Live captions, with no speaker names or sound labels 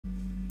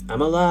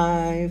I'm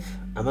alive.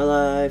 I'm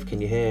alive.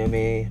 Can you hear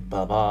me?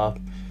 Blah blah.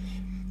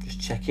 Just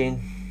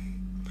checking.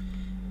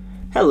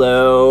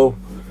 Hello.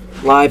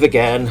 Live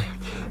again.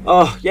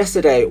 Oh,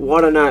 yesterday,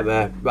 what a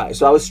nightmare. Right,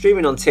 so I was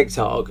streaming on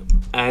TikTok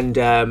and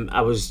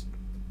I was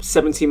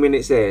 17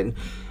 minutes in,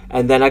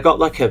 and then I got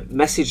like a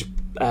message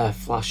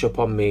flash up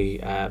on me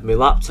my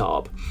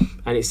laptop,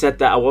 and it said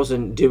that I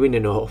wasn't doing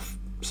enough.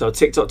 So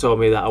TikTok told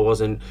me that I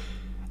wasn't.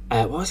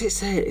 What does it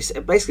say?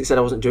 It basically said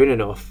I wasn't doing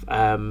enough.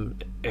 In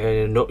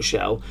a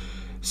nutshell.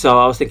 So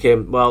I was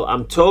thinking, well,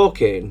 I'm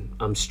talking,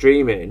 I'm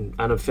streaming,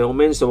 and I'm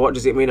filming. So what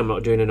does it mean I'm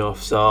not doing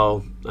enough?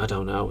 So I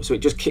don't know. So it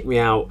just kicked me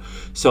out.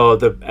 So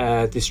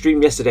the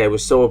stream yesterday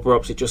was so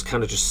abrupt, it just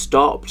kind of just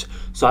stopped.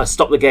 So I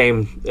stopped the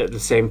game at the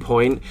same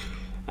point.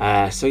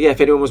 So yeah,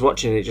 if anyone was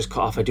watching it just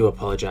cut off, I do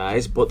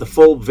apologise. But the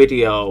full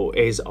video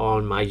is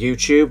on my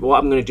YouTube. What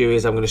I'm going to do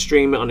is I'm going to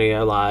stream it on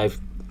here live,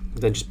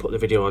 then just put the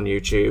video on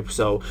YouTube.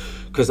 So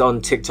because on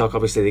TikTok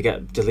obviously they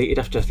get deleted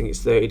after I think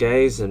it's 30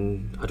 days,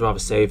 and I'd rather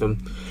save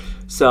them.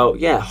 So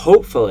yeah,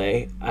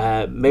 hopefully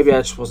maybe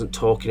I just wasn't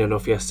talking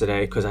enough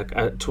yesterday, because I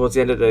towards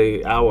the end of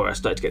the hour I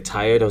started to get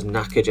tired. I was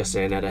knackered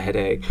yesterday and had a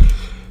headache,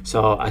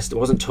 so I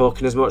wasn't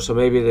talking as much. So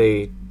maybe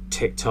the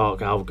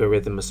TikTok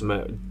algorithm or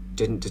something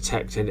didn't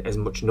detect as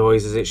much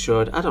noise as it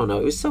should. I don't know,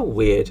 it was so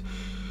weird.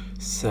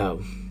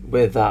 So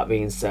with that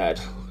being said,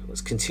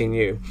 let's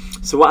continue.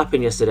 So what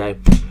happened yesterday?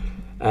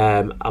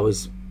 I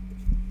was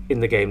in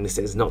the game. This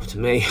is not to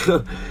me.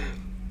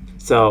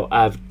 So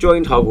I've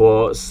joined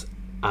Hogwarts.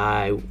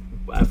 I've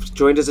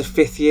joined as a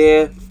 5th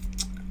year.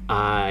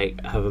 I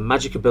have a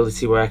magic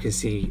ability where I can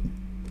see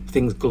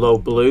things glow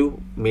blue,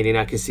 meaning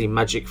I can see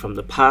magic from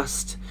the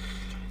past.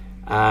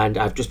 And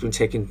I've just been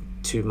taken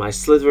to my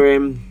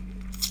Slytherin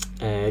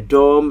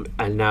dorm,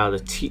 and now the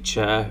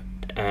teacher,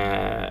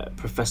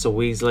 Professor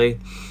Weasley,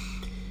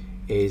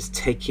 is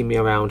taking me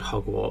around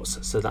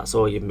Hogwarts. So that's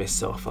all you've missed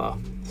so far.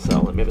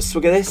 So let me have a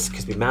swig of this,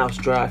 because my mouth's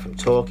dry from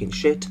talking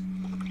shit.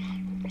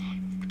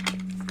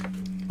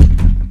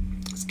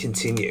 Let's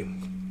continue.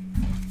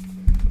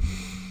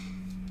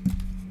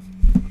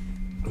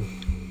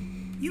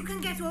 You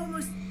can get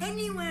almost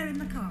anywhere in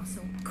the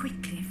castle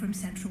quickly from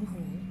Central Hall.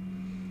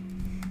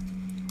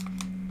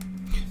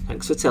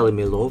 Thanks for telling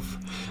me, love.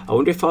 I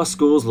wonder if our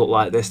schools look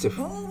like this.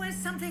 Always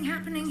something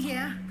happening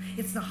here.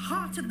 It's the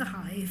heart of the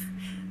hive.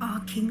 Our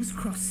King's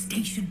Cross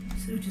station,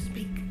 so to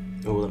speak.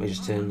 Oh, let me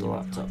just turn the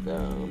laptop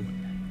down.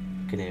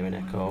 I can hear an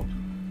echo.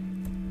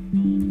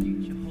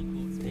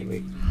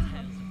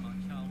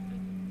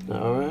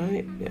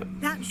 Alright, yeah.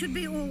 That should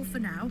be all for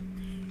now.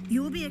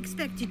 You'll be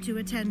expected to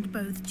attend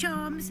both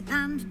Charms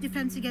and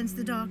Defense Against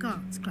the Dark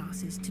Arts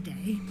classes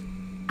today.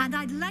 And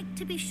I'd like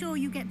to be sure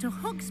you get to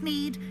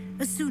Hogsmeade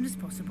as soon as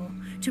possible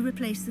to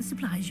replace the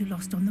supplies you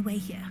lost on the way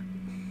here.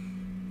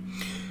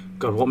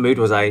 God, what mood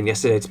was I in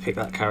yesterday to pick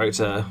that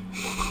character?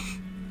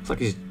 It's like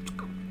he's,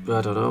 I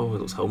don't know, he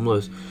looks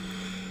homeless.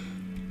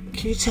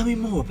 Can you tell me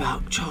more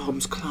about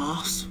Charms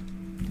class?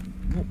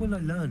 What will I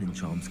learn in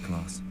Charms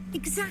class?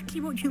 Exactly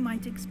what you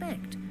might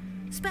expect.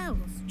 Spells,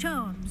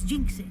 charms,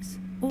 jinxes,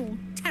 all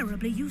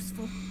terribly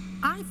useful.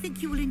 I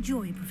think you will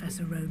enjoy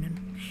Professor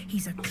Ronan.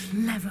 He's a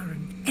clever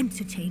and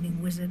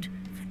entertaining wizard,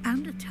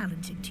 and a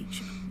talented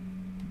teacher.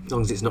 As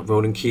long as it's not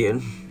Ronan Keating.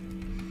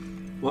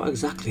 What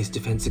exactly is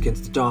Defense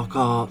Against the Dark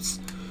Arts?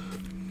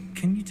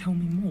 Can you tell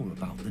me more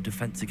about the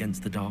Defense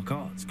Against the Dark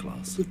Arts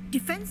class?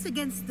 Defense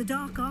Against the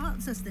Dark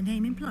Arts, as the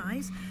name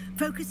implies,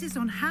 focuses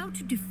on how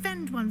to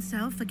defend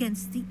oneself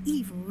against the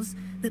evils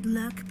that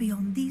lurk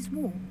beyond these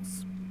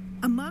walls.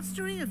 A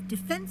mastery of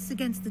Defense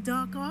Against the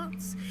Dark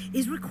Arts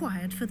is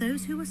required for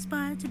those who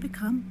aspire to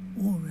become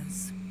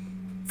Aurors.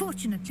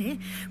 Fortunately,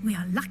 we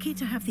are lucky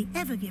to have the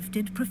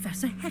ever-gifted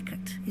Professor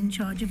Hecat in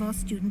charge of our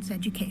students'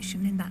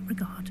 education in that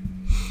regard.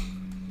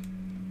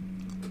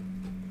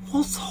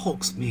 What's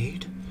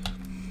Hogsmeade?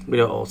 We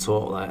don't all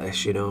talk like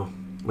this, you know.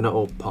 We're not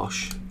all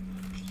posh.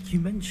 You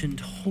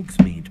mentioned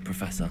Hogsmeade,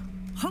 Professor.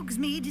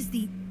 Hogsmeade is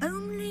the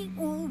only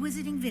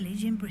all-wizarding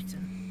village in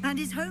Britain, and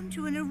is home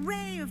to an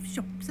array of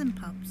shops and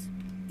pubs.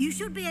 You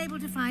should be able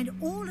to find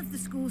all of the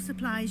school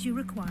supplies you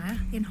require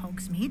in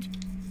Hogsmeade.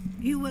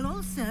 You will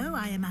also,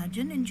 I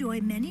imagine,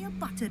 enjoy many a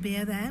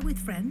butterbeer there with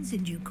friends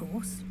in due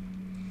course.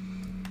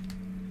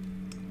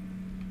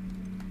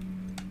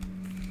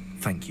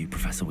 Thank you,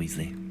 Professor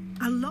Weasley.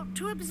 A lot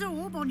to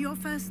absorb on your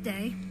first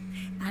day,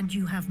 and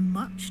you have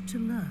much to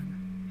learn.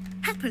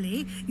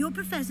 Happily, your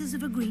professors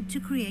have agreed to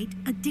create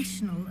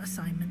additional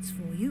assignments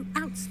for you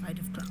outside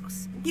of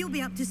class. You'll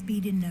be up to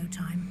speed in no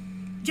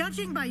time.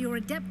 Judging by your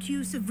adept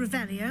use of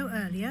Revelio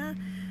earlier,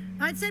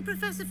 I'd say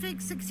Professor Fig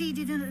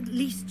succeeded in at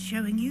least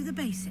showing you the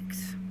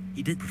basics.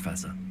 He did,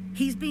 Professor.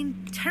 He's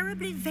been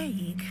terribly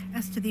vague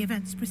as to the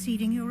events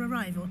preceding your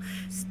arrival,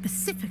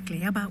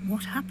 specifically about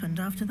what happened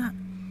after that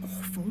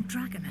awful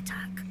dragon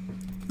attack.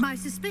 My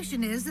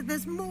suspicion is that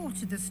there's more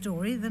to the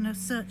story than a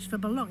search for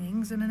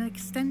belongings and an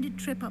extended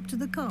trip up to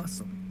the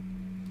castle.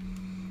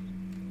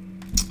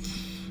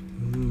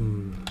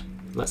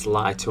 Let's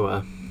lie to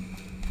her.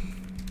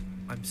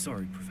 I'm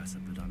sorry, Professor,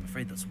 but I'm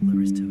afraid that's all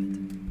there is to it.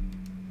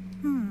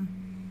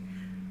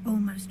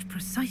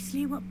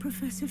 precisely what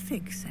Professor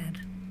Fig said.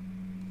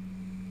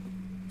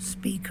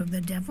 Speak of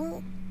the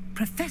devil,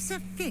 Professor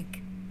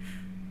Fig.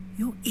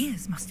 Your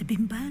ears must have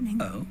been burning.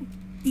 Oh?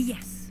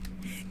 Yes.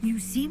 You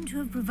seem to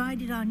have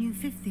provided our new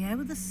fifth year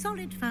with a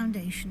solid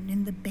foundation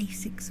in the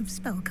basics of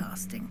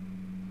spellcasting.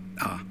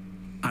 Ah,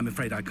 I'm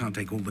afraid I can't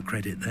take all the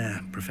credit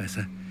there,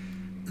 Professor.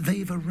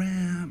 They've a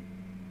rare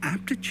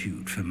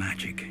aptitude for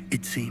magic,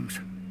 it seems.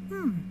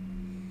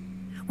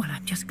 Well,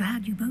 I'm just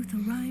glad you both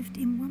arrived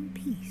in one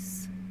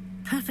piece.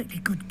 Perfectly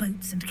good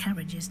boats and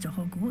carriages to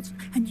Hogwarts,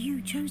 and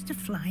you chose to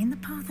fly in the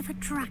path of a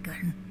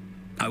dragon.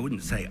 I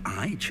wouldn't say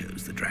I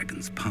chose the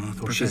dragon's path,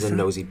 Oh, Professor. she's a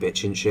nosy bitch,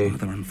 isn't she?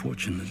 Rather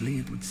unfortunately,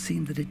 it would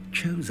seem that it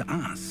chose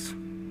us.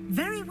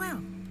 Very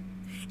well.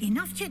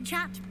 Enough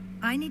chit-chat.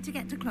 I need to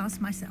get to class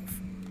myself.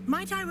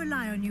 Might I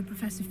rely on you,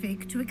 Professor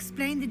Fig, to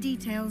explain the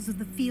details of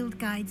the field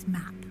guide's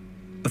map?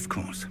 Of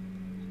course.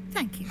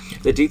 Thank you.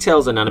 The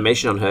details and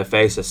animation on her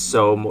face are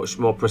so much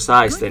more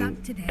precise Good than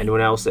luck today. anyone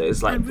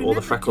else's, like And all the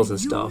remember freckles to and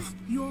stuff.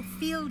 use your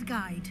field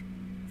guide.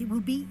 It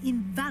will be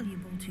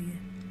invaluable to you.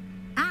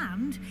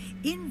 And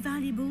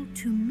invaluable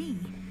to me,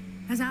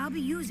 as I'll be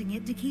using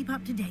it to keep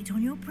up to date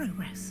on your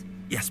progress.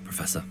 Yes,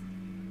 Professor.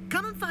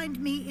 Come and find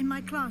me in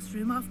my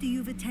classroom after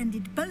you've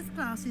attended both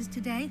classes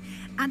today,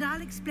 and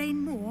I'll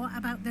explain more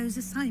about those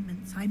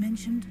assignments I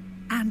mentioned.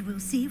 And we'll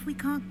see if we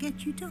can't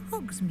get you to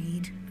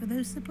Hogsmeade for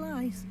those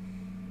supplies.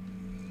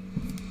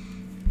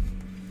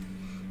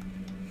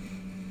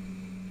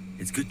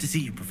 It's good to see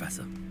you,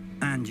 Professor.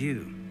 And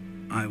you.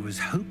 I was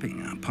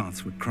hoping our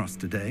paths would cross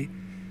today,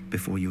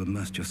 before you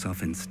immersed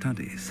yourself in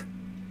studies.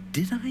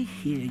 Did I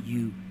hear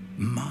you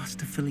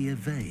masterfully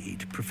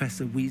evade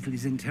Professor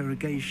Weasley's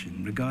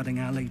interrogation regarding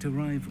our late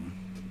arrival?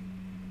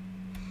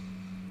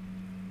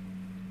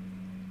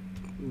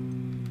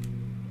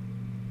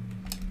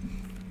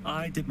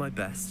 I did my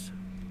best,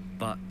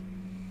 but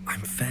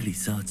I'm fairly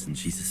certain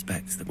she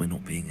suspects that we're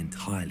not being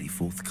entirely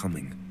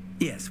forthcoming.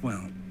 Yes,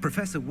 well,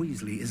 Professor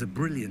Weasley is a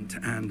brilliant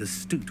and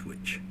astute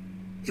witch.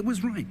 It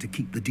was right to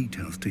keep the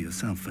details to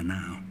yourself for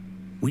now.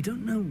 We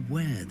don't know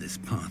where this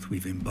path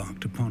we've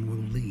embarked upon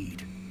will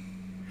lead.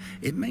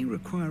 It may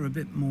require a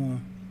bit more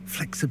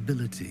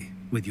flexibility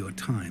with your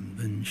time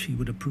than she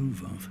would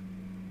approve of.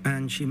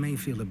 And she may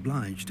feel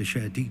obliged to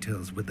share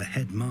details with the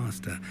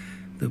headmaster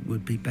that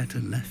would be better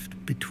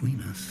left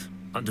between us.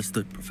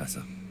 Understood,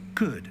 Professor.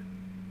 Good.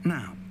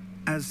 Now,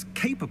 as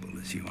capable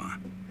as you are,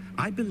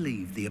 I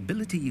believe the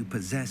ability you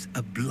possess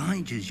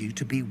obliges you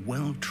to be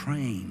well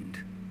trained.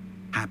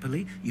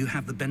 Happily, you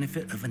have the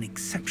benefit of an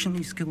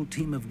exceptionally skilled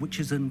team of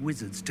witches and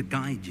wizards to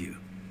guide you.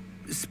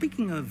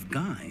 Speaking of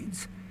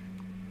guides,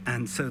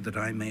 and so that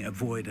I may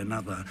avoid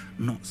another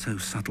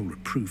not-so-subtle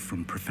reproof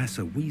from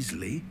Professor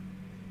Weasley,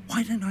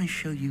 why don't I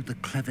show you the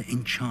clever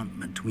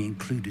enchantment we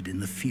included in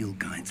the field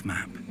guide's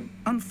map?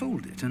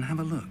 Unfold it and have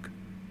a look.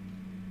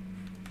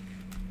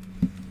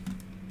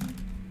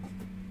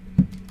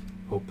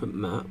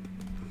 Open map.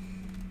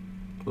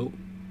 Oh.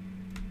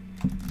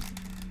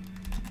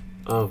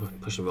 Oh,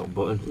 pushing the wrong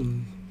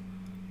button.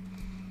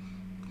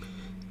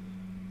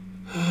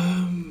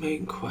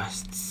 Main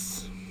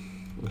quests.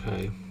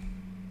 Okay.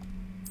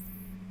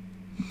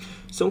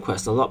 Some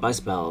quests are locked by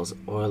spells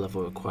or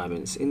level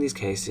requirements. In these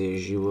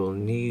cases, you will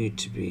need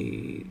to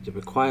be the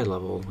required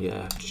level.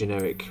 Yeah,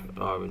 generic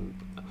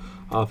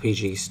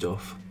RPG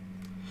stuff.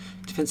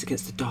 Defense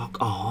against the dark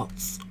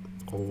arts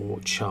or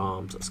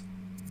charms. Let's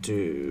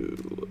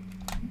do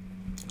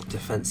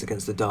defense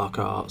against the dark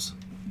arts.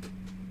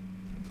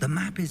 The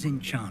map is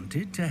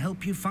enchanted to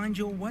help you find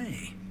your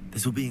way.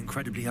 This will be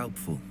incredibly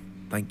helpful.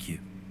 Thank you.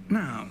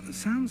 Now,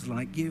 sounds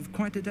like you've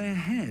quite a day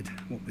ahead,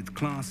 what with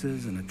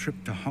classes and a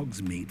trip to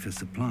Hogsmeade for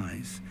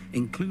supplies,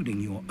 including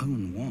your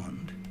own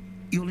wand.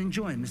 You'll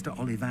enjoy Mr.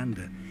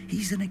 Ollivander.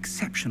 He's an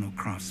exceptional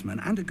craftsman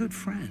and a good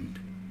friend.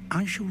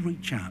 I shall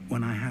reach out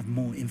when I have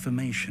more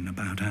information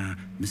about our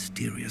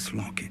mysterious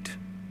locket.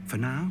 For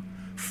now,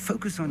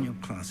 focus on your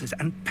classes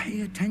and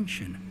pay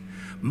attention.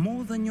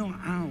 More than your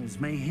owls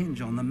may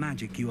hinge on the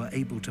magic you are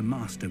able to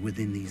master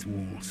within these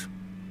walls.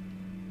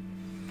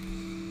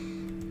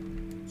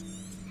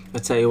 I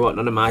tell you what,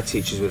 none of my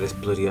teachers were this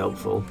bloody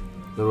helpful.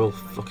 They're all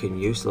fucking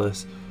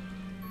useless.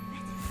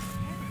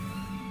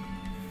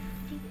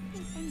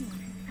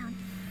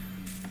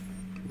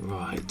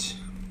 Right.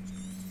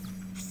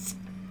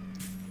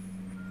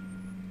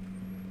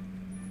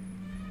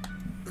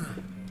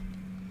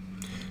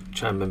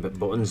 Try and remember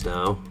buttons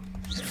now.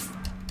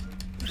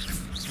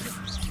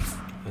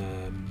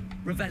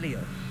 Revelio.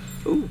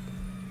 Ooh,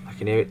 I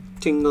can hear it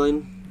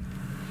tingling.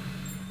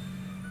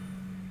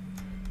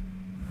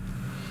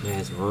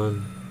 There's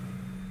one.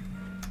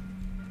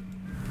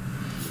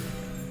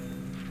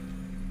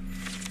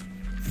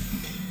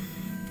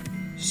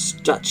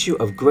 Statue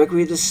of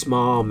Gregory the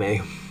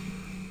Smarmy.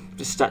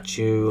 The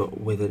statue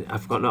with an...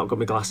 I've not got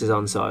my glasses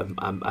on, so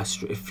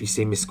if you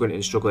see me squinting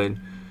and struggling,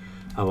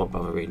 I won't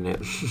bother reading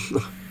it.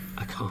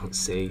 I can't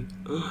see.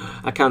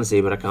 I can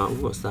see, but I can't.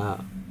 Ooh, what's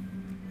that?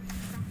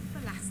 That's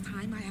the last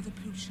time I have a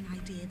potion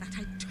idea that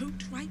I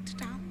don't write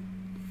down.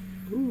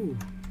 Ooh.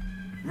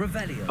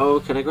 Revelio. Oh,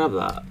 can I grab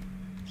that?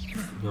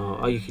 No.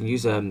 Oh, you can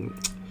use a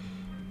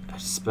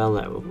spell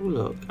there. Oh,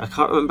 look. I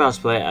can't remember how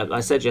to play it. I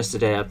said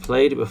yesterday I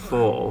played it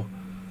before,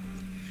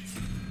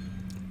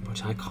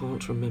 but I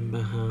can't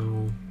remember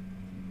how,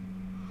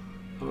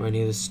 or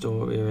any of the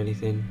story or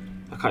anything.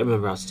 I can't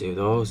remember how to do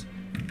those.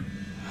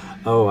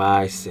 Oh,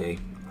 I see.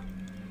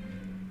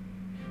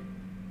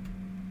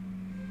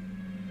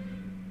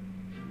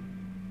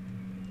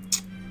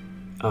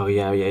 Oh,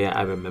 yeah,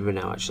 I remember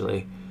now,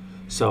 actually.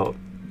 So,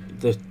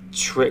 the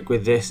trick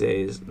with this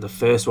is, the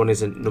first one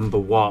isn't number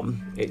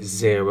 1, it's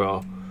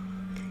 0.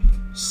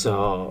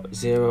 So,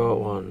 0,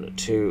 1,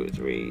 2,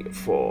 3,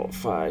 4,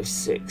 5,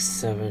 6,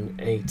 7,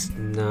 8,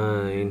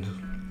 9.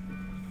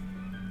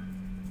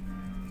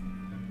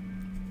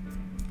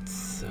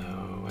 So,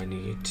 I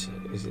need to...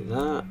 Is it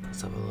that?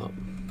 Let's have a look.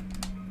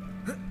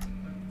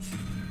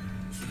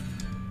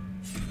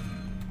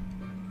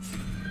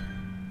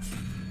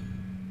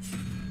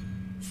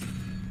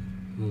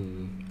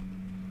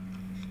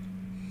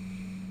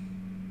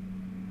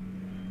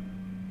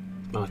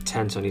 Oh,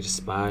 10, so I need a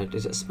spider.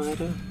 Is it a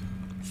spider?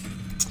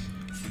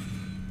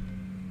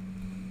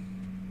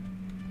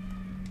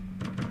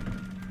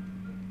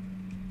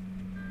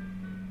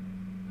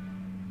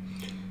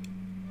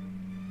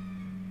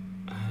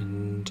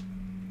 And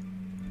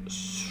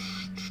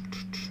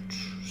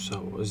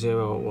so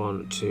 0,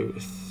 1, 2,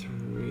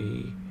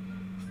 3,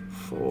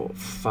 4,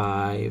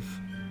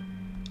 5,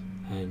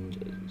 and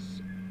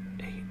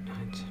 8,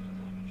 9,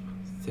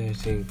 10, 11,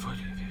 13, 14,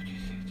 15,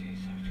 16, 17.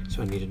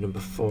 So I need a number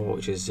 4,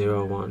 which is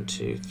 0, 1,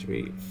 2,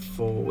 3,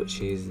 4,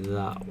 which is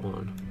that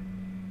one.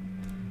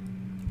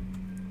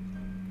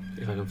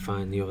 If I can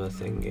find the other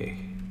thingy.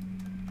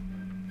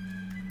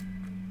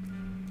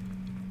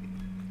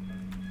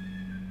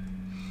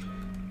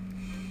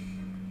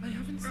 I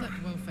haven't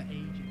slept well for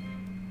ages.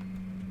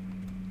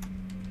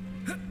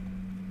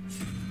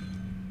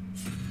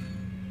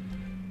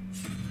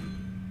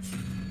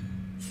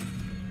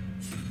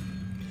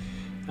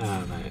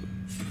 Ah, right.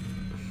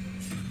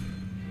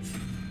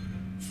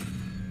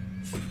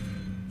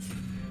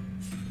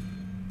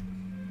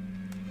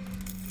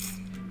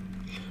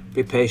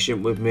 Be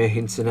patient with me,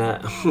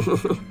 internet.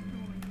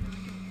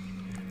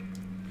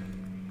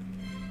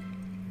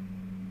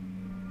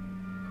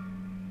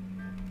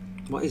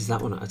 What is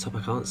that one at the top?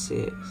 I can't see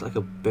it. It's like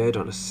a bird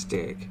on a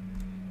stick.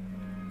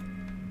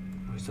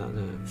 What is that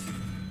there?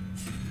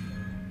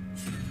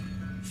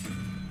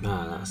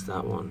 Ah, that's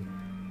that one.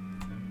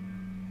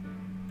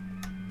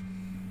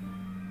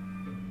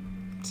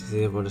 Is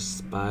the other one a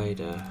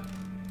spider?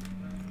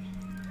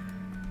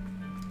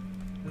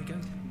 We're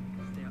going to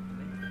stay up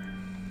late.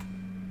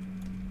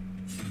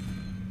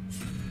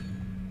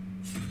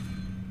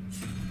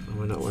 Oh,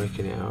 we're not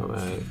working it out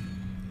right.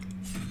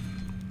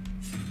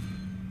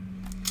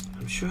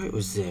 I'm sure it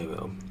was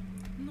 0.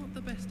 Not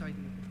the best idea.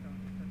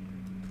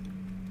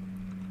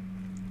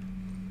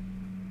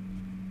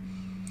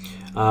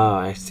 Oh,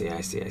 I see.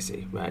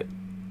 Right.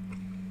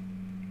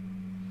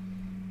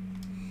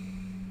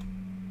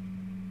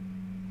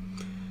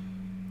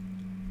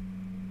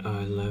 Oh,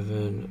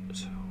 11,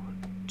 2,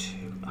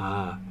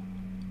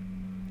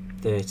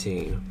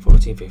 13,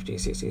 14, 15,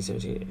 16,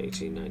 17,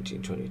 18,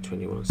 19, 20,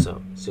 21.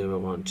 So 0,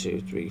 1,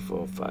 2, 3,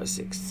 4, 5,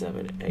 6,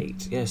 7,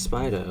 8. Yeah,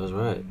 spider, I was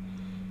right.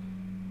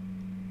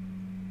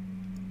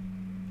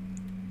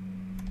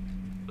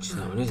 So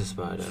that one is a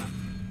spider.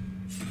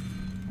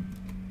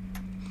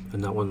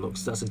 And that one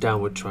looks, that's a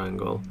downward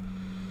triangle.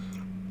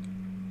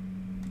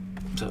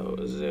 So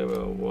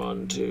 0,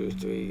 1, 2,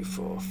 3,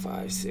 4,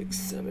 5, 6,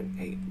 7,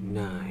 8,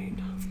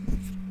 9.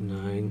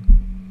 9.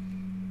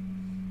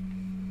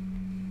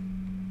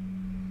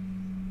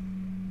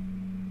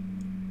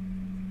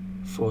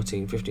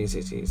 $14, 15,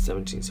 16,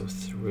 17, so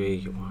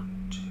 3, 1,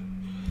 2,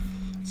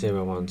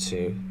 0, 1,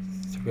 2,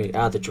 3.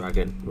 Ah, the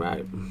dragon,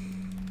 right.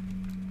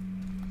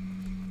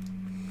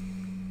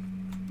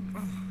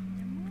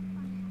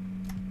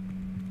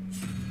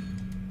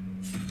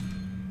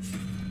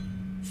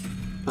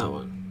 That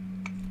one.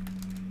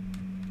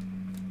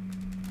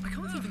 I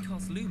can't even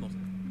cast Loom on it.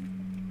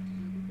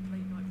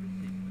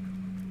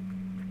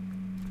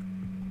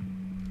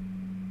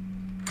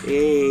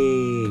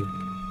 Yay!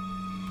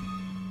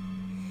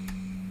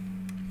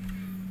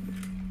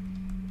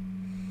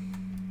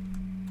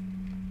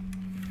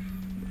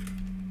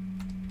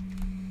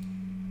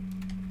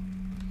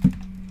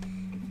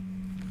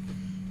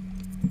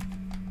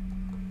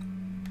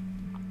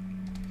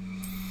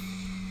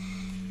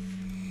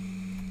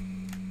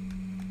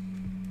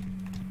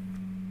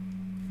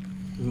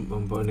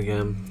 One button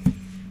again.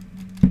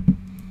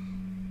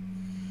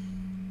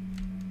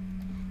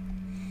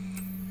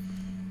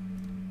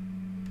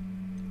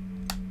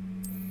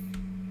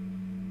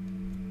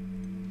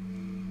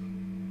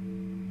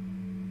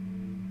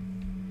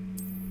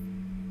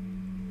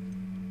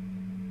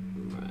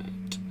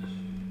 Right.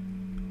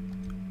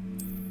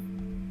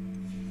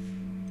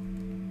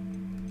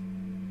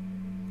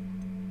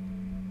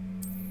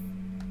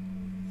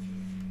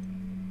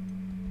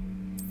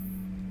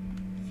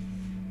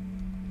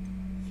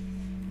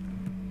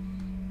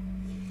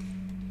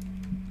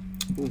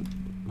 Ooh,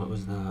 what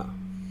was that?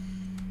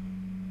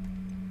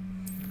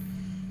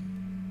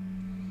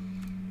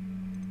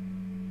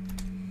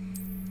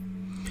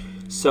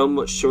 So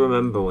much to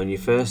remember when you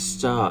first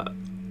start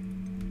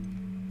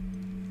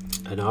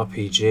an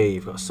RPG.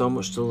 You've got so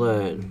much to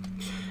learn.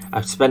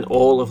 I've spent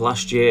all of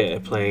last year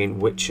playing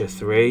Witcher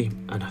 3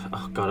 and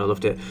oh god, I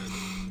loved it.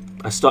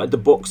 I started the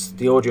books,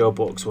 the audio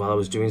books, while I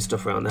was doing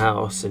stuff around the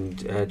house and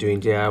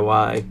doing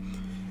DIY,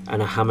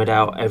 and I hammered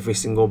out every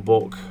single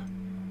book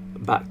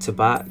back to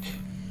back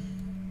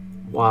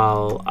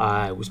while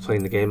I was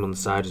playing the game on the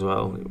side as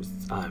well. It was,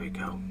 there we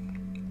go.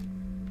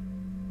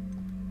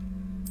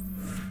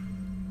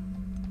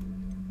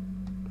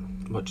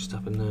 What just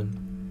happened then?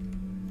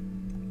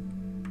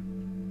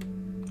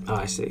 Oh,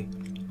 I see.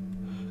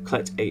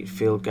 Collect 8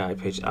 field guide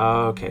pages.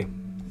 Oh, okay.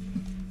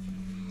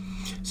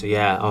 So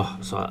yeah,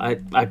 so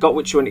I got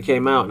Witcher when it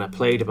came out, and I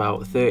played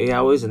about 30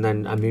 hours, and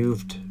then I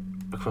moved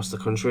across the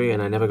country,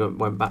 and I never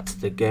went back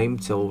to the game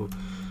till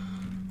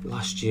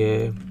last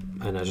year,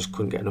 and I just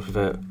couldn't get enough of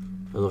it.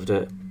 I loved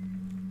it.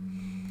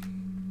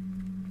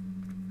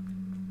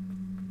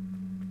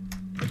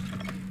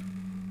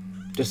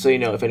 Just so you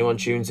know, if anyone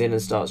tunes in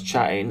and starts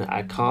chatting,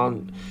 I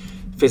can't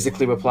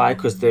physically reply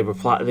because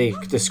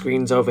the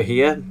screen's over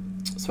here,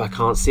 so I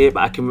can't see it.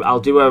 But I'll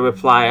do a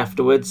reply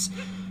afterwards.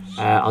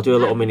 I'll do a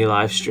little mini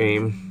live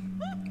stream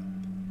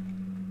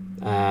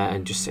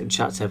and just sit and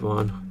chat to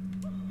everyone.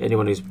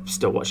 Anyone who's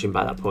still watching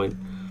by that point.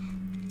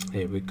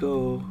 Here we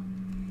go.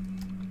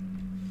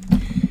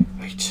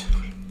 Right.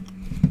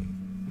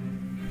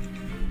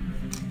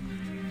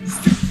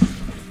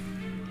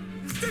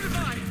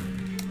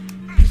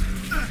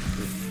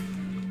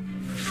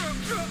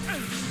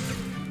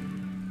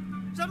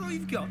 Is that all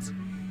you've got?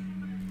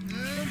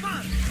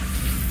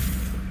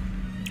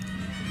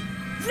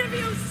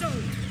 Levioso!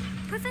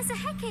 Professor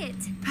Hackett!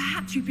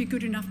 Perhaps you'd be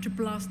good enough to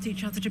blast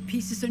each other to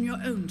pieces on your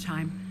own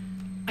time.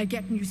 I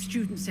get new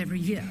students every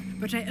year,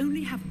 but I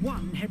only have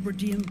one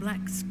Hebridean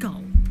black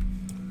skull.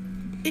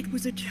 It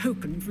was a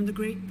token from the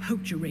Great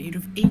Poacher Raid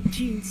of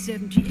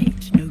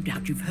 1878. No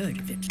doubt you've heard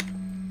of it.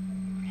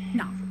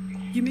 Now,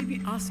 you may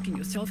be asking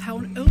yourself how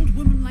an old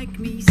woman like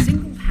me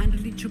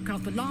single-handedly took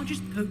out the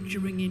largest poacher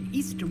ring in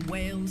eastern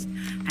Wales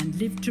and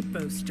lived to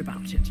boast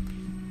about it.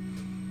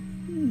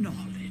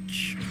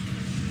 Knowledge.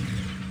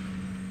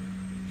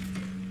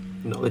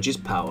 Knowledge is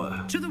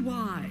power. To the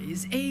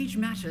wise, age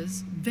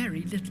matters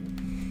very little.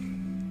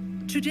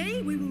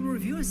 Today we will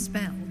review a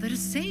spell that has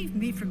saved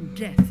me from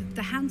death at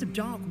the hands of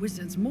dark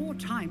wizards more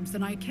times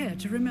than I care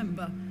to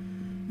remember.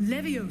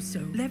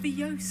 Levioso.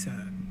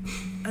 Levioso?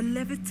 A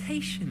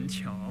levitation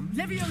charm?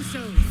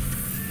 Levioso!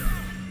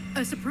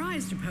 A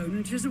surprised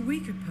opponent is a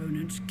weak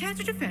opponent. Care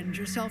to defend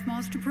yourself,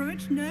 Master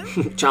Pruitt? No?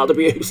 Child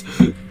abuse.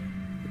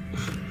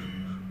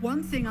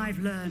 One thing I've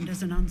learned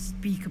as an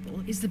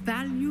unspeakable is the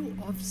value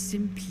of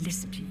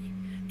simplicity,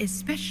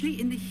 especially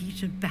in the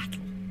heat of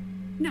battle.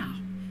 Now,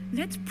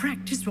 let's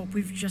practice what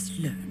we've just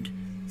learned,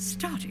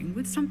 starting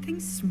with something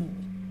small.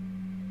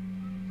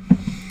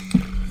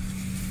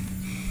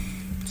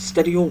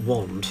 Steady your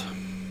wand.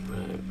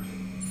 Right.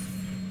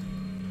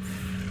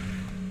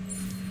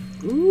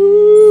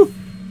 Ooh!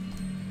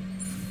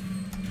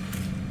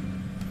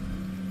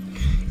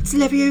 It's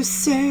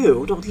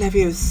Levioso, not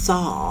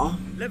Leviosa.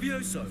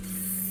 Levioso.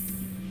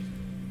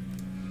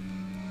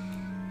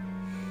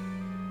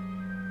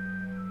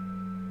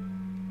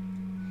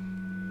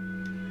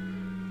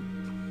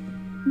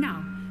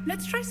 Now,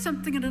 let's try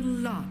something a little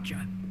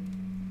larger.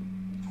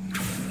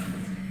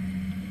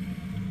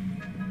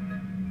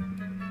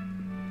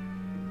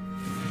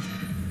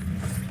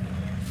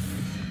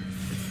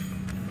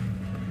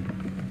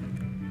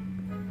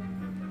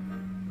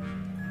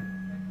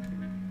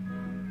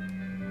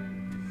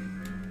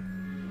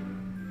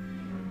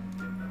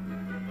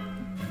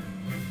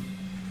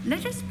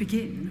 Let us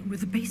begin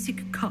with a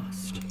basic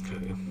cast.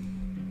 Okay.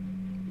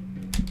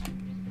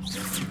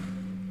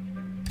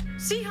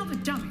 See how the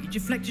dummy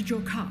deflected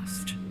your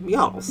cast?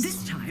 Yes.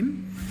 This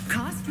time,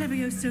 cast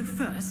Levioso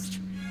first,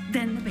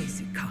 then the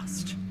basic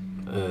cast.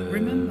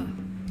 Remember,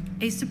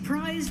 a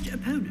surprised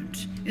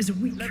opponent is a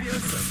weak.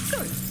 Levioso.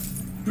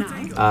 Good. Now,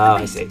 Ah,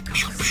 the I see. basic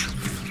cast.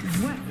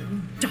 Well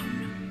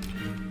done.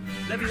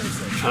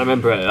 Levioso. Trying to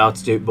remember how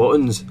to do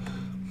buttons.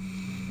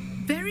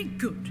 Very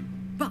good.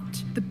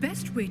 But the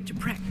best way to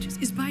practice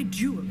is by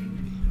dueling.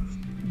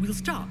 We'll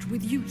start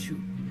with you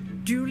two.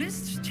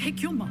 Duelists,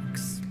 take your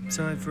marks.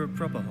 Time for a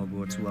proper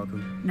Hogwarts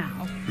welcome.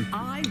 Now,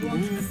 I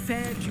want a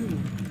fair duel,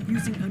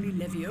 using only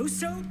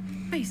Levioso,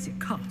 basic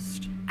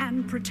cast,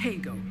 and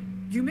Protego.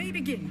 You may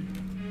begin.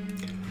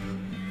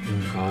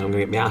 Oh God, I'm gonna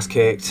get my ass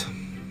kicked.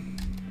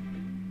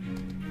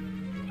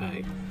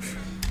 Right.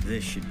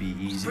 This should be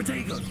easy.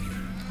 Protego.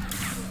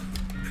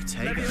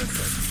 Protego.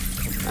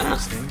 Ah.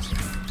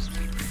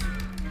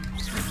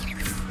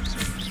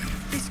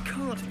 This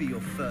can't be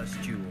your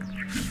first duel.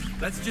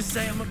 Let's just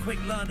say I'm a quick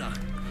learner.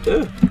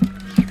 Ugh.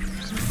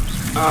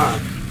 Ah.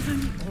 If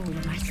only all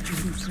of my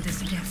students were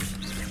this adept.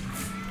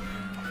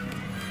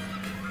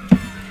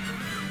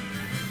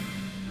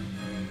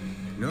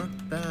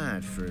 Not bad.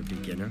 bad for a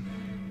beginner.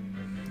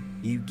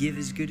 You give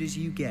as good as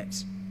you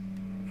get.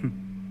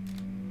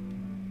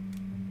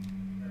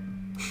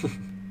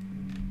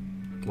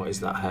 What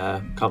is that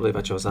hair? Can't believe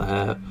I chose that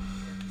hair.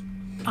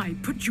 I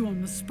put you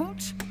on the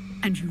spot,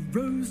 and you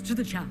rose to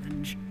the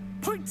challenge.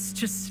 Points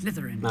to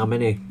Slytherin. How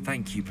many?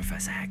 Thank you,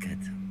 Professor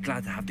Hecat.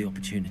 Glad to have the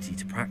opportunity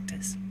to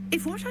practice.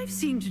 If what I've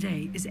seen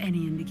today is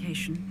any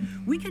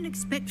indication, we can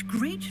expect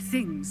great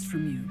things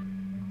from you.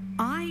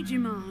 I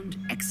demand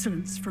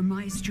excellence from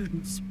my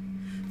students.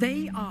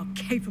 They are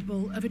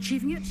capable of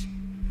achieving it,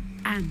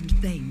 and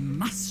they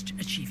must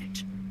achieve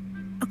it.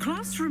 A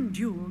classroom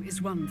duel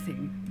is one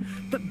thing,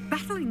 but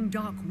battling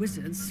dark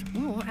wizards,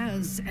 or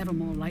as ever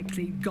more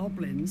likely,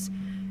 goblins,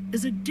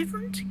 is a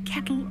different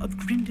kettle of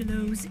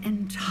Grindylows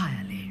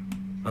entirely.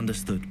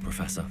 Understood,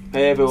 Professor.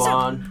 Hey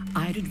everyone. So,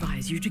 I'd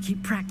advise you to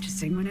keep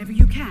practicing whenever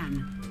you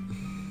can.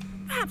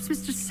 Perhaps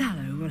Mr.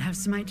 Sallow will have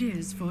some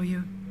ideas for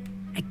you.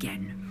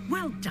 Again,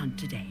 well done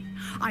today.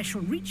 I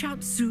shall reach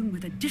out soon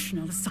with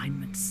additional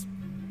assignments.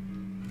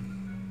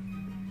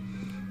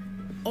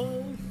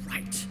 All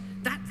right.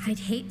 I'd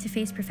hate to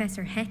face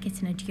Professor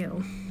Hecat in a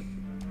duel.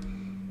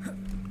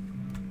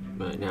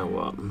 Right, now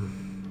what?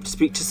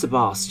 Speak to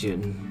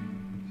Sebastian.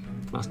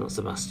 That's not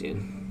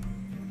Sebastian.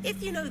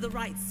 If you know the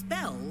right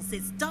spells,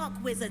 it's dark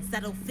wizards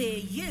that'll fear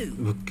you,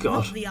 Oh,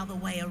 God. not the other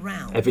way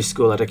around. Every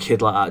school had a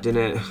kid like that,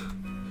 didn't it?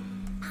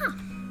 Huh.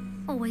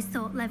 Always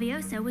thought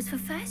Levioso was for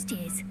first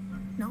years.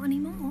 Not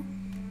anymore.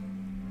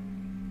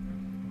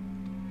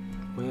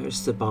 Where is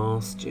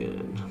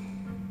Sebastian?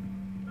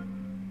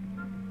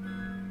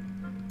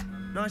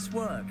 Nice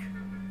work.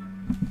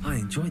 I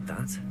enjoyed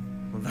that.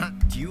 Well,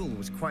 that duel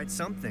was quite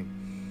something.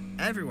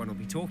 Everyone will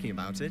be talking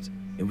about it.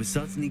 It was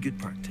certainly good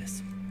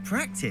practice.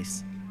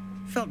 Practice?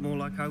 Felt more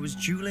like I was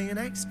dueling an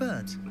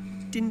expert.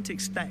 Didn't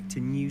expect a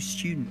new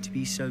student to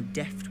be so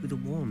deft with a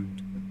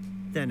wand.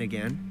 Then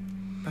again,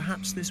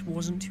 perhaps this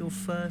wasn't your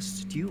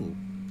first duel.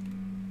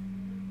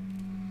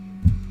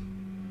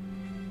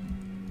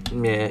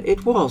 Yeah,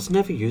 it was.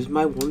 Never used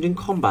my wand in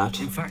combat.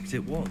 In fact,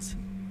 it was.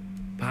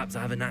 Perhaps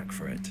I have a knack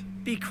for it.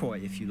 Be coy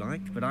if you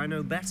like, but I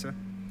know better.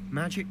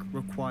 Magic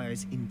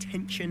requires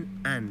intention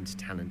and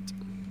talent.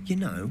 You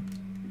know,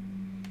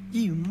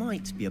 you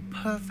might be a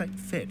perfect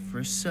fit for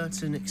a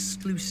certain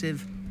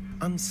exclusive,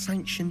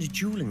 unsanctioned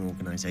dueling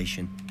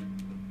organization.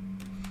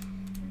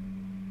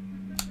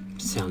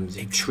 Sounds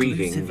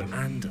intriguing. Exclusive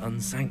and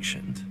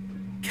unsanctioned.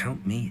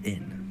 Count me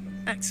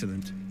in.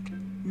 Excellent.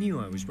 Knew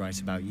I was right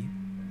about you.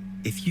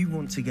 If you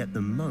want to get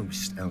the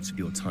most out of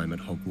your time at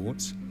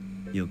Hogwarts,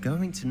 you're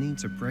going to need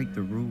to break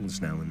the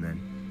rules now and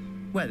then.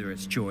 Whether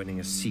it's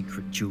joining a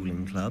secret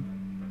dueling club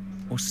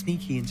or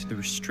sneaking into the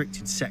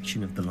restricted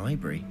section of the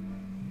library,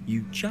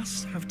 you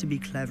just have to be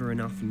clever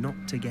enough not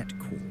to get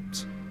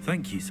caught.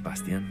 Thank you,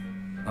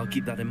 Sebastian. I'll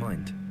keep that in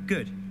mind.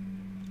 Good.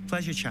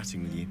 Pleasure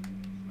chatting with you.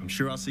 I'm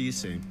sure I'll see you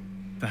soon.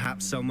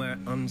 Perhaps somewhere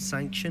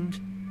unsanctioned?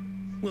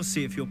 We'll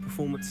see if your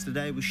performance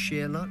today was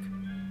sheer luck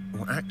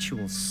or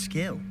actual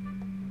skill.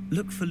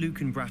 Look for Luke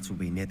and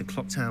Brattleby near the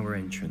clock tower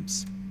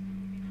entrance.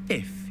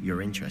 If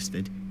you're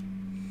interested.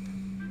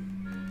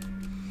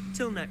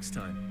 Till next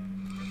time.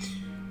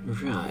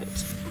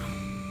 Right.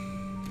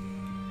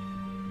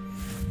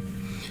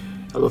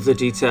 I love the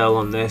detail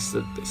on this.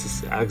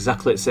 It's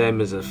exactly the same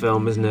as a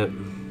film, isn't it?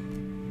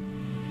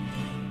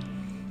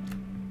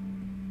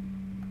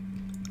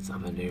 Let's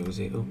have a new, is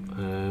it? Oh,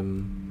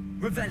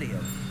 Revelio.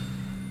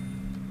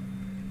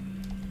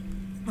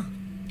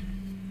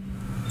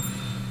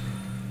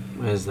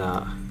 where's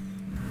that?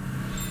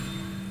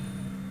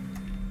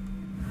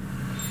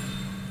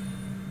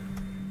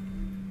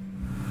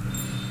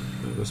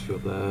 It must be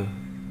up there.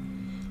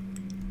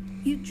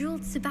 You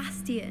drilled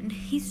Sebastian.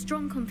 He's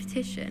strong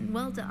competition.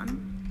 Well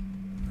done.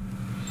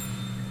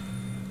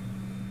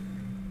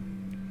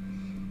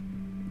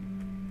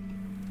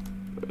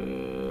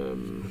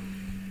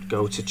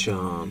 Go to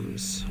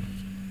charms.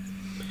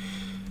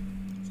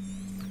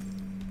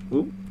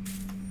 Ooh.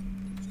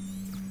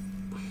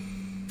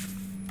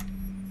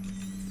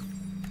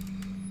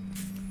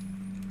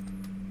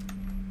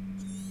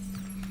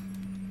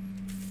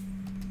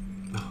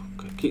 Oh,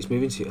 God. Keeps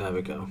moving to. There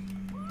we go.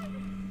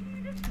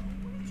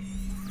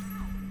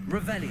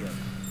 Revelio.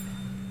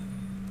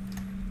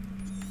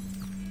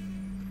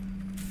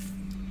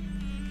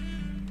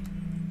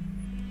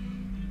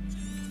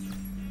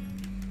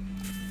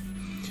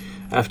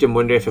 I often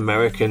wonder if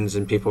Americans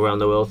and people around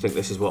the world think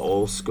this is what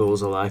all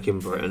schools are like in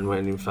Britain,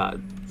 when in fact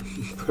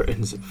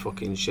Britain's a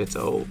fucking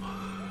shithole.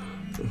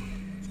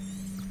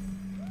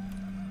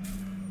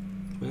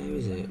 Where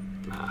is it?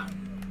 Ah.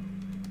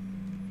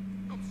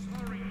 I'm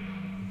sorry.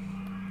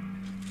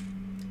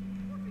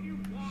 What do you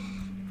want?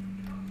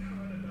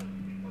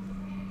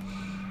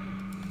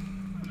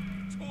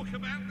 Talk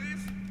about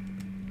this?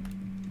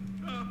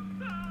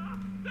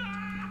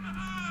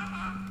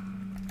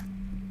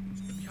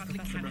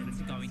 Catholic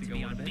canons are going to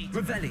be unbeaten.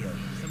 Revelio.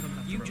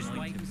 You just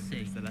wait and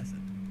see.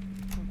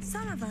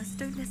 Some of us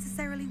don't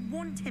necessarily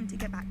want him to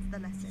get back to the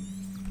lesson.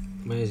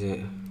 Where is it?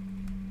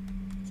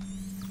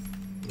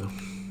 No.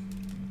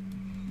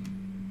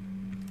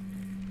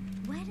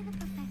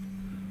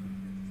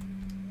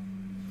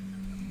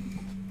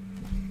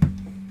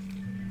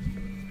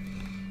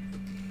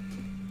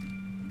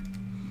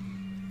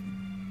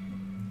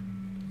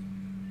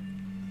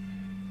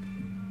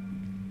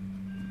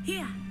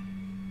 Here.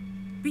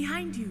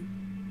 Behind you.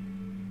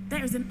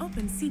 There is an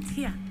open seat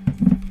here.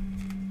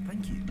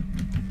 Thank you.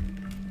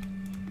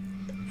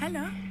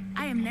 Hello,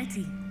 I am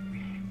Nettie.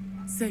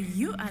 So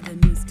you are the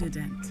new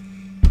student.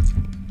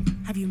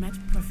 Have you met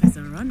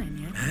Professor Ronan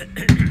yet?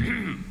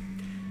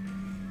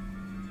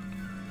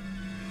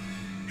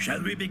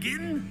 Shall we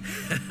begin?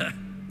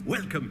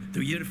 Welcome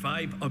to Year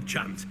 5 of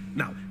Charms.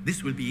 Now,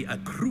 this will be a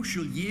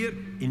crucial year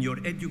in your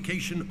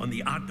education on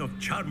the art of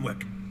charm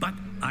work. But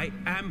I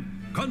am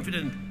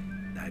confident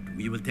that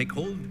we will take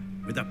hold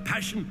with the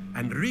passion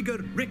and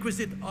rigor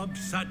requisite of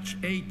such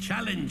a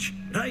challenge.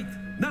 Right,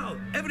 now,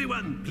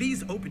 everyone,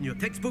 please open your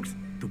textbooks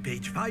to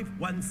page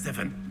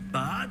 517.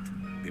 But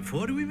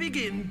before we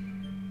begin,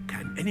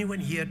 can anyone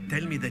here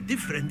tell me the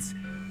difference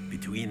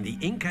between the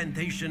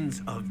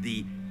incantations of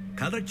the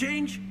color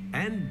change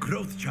and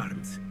growth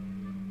charms?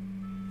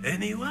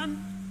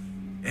 Anyone?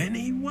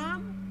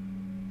 Anyone?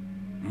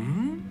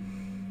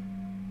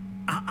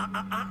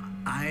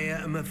 I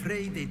am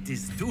afraid it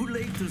is too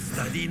late to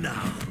study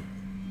now.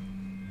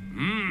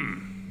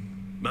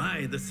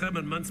 My, the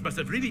summer months must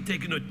have really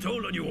taken a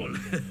toll on you all.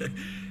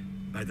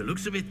 By the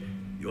looks of it,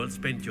 you all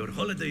spent your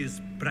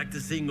holidays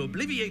practicing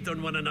Obliviate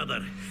on one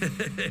another.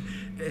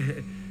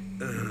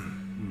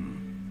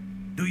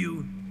 Do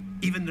you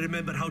even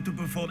remember how to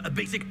perform a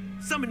basic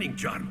summoning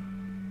charm?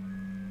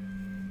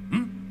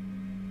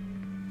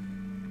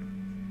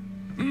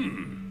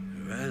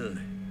 Well,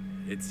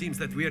 it seems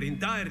that we are in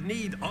dire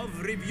need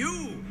of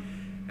review.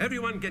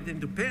 Everyone get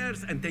into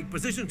pairs and take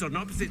positions on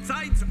opposite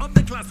sides of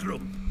the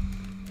classroom.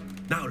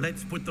 Now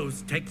let's put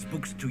those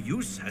textbooks to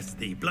use as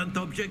the blunt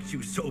objects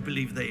you so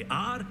believe they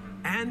are,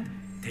 and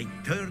take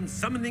turns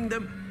summoning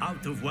them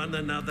out of one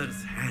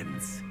another's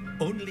hands.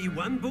 Only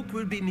one book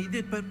will be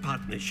needed per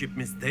partnership,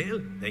 Miss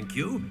Dale. Thank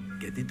you.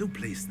 Get into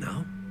place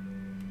now.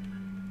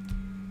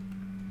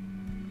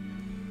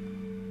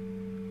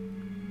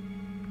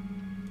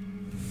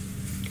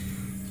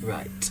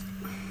 Right.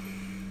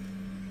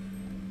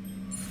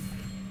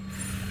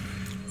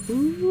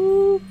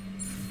 Ooh.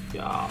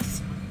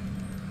 Yes.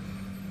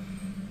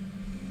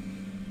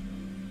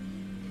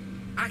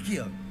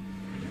 Accio.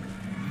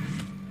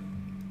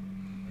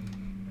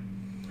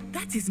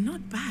 That is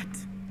not bad.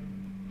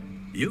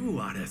 You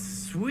are a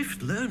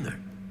swift learner.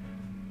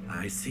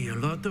 I see a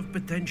lot of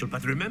potential,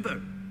 but remember,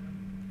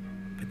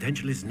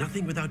 potential is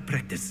nothing without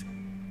practice.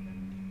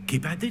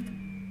 Keep at it.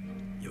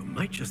 You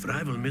might just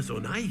rival Miss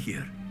Onai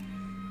here.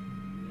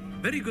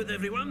 Very good,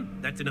 everyone.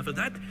 That's enough of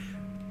that.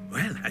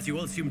 Well, as you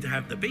all seem to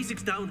have the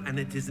basics down, and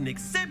it is an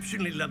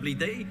exceptionally lovely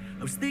day,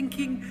 I was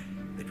thinking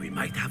that we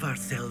might have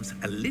ourselves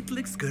a little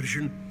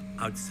excursion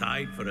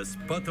outside for a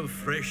spot of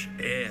fresh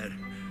air.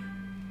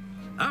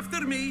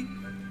 After me.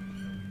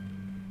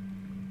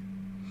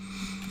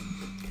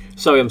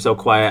 Sorry I'm so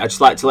quiet. I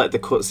just like to let the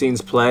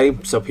cutscenes play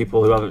so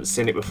people who haven't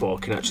seen it before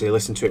can actually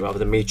listen to it rather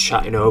than me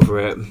chatting over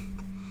it.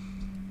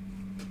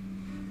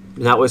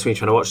 And that was me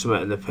trying to watch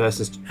something and the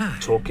person's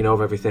talking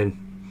over everything.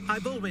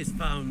 I've always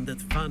found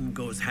that fun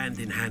goes hand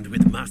in hand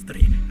with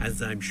mastery,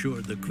 as I'm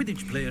sure the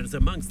Quidditch players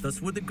amongst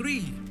us would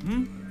agree.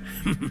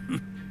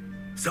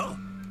 So,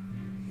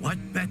 what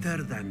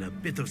better than a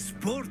bit of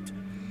sport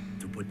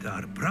to put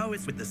our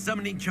prowess with the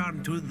summoning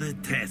charm to the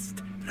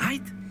test,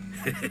 right?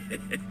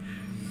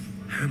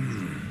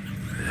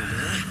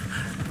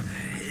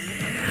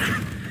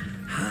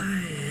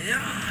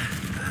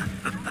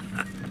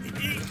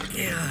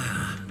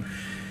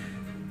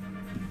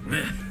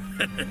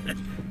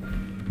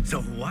 So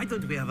why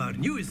don't we have our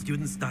newest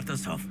student start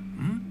us off?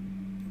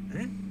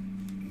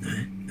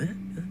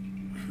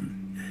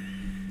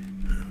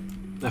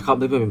 I can't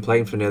believe I've been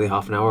playing for nearly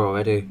half an hour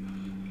already.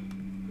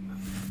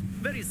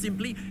 Very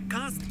simply,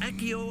 cast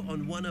Accio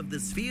on one of the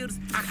spheres.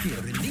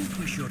 Accio,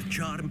 relinquish your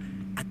charm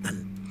at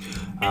the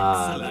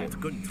excellent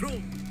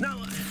control.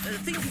 Now,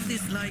 think of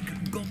this like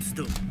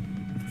gobstone.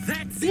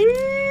 That's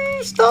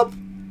it. Stop.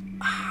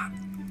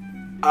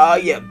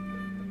 Yeah.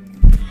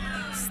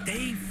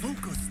 Stay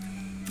focused.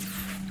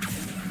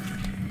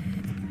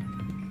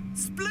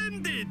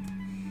 Splendid.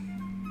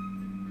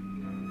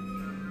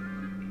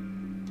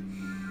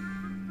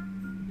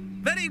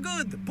 Very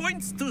good.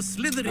 Points to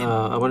Slytherin.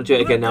 I want to do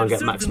it again now and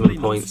get maximum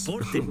points.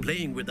 Sport in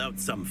playing without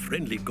some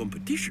friendly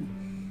competition.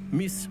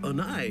 Miss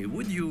Onai,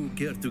 would you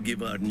care to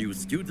give our new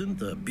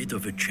student a bit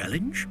of a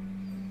challenge?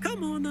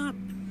 Come on up.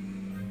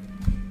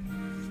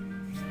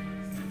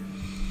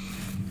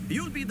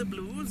 You'll be the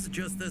blues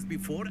just as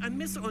before, and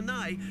Miss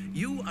Onai,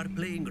 you are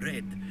playing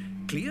red.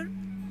 Clear?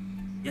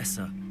 Yes,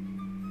 sir.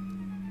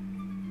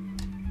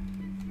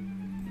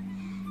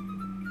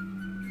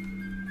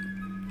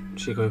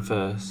 She going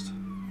first.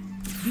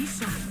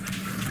 Lisa.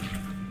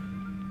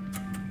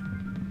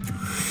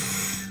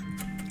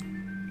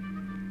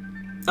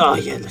 Oh,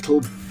 yeah,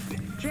 little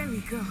bitch. There we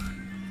go.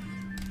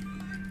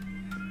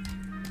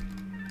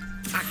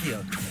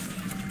 Accio.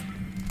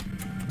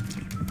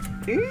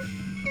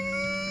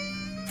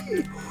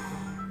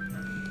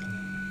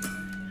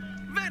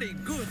 Very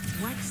good.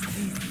 What's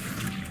this?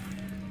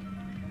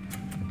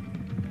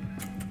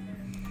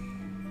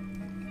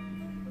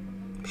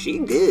 She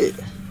good.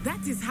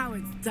 That is how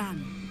it's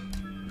done.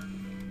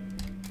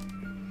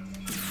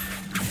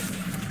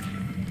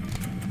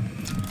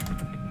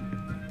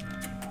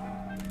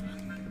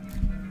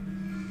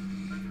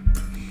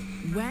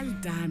 Well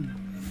done.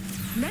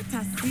 Let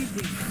us see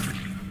this.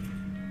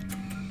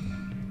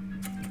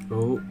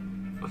 Oh.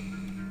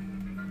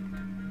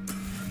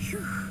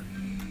 Phew.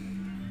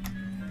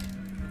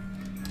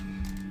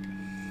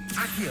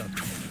 Accio.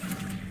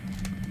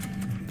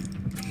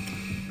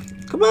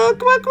 Come on,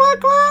 come on, come on,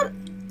 come on!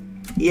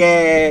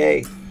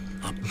 Yay!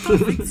 A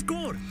perfect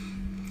score.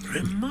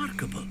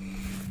 Remarkable.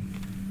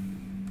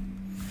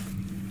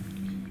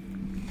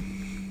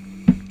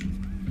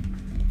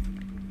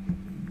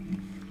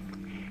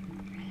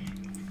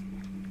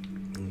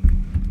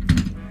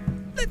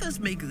 Let us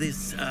make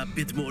this a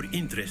bit more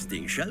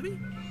interesting, shall we?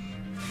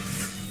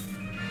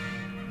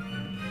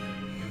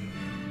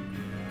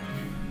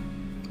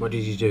 What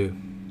did you do?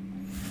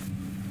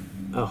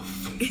 Oh.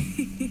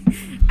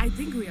 I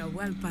think we are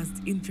well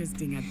past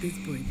interesting at this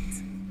point.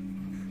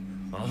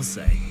 I'll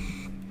say.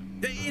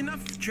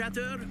 Enough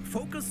chatter.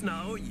 Focus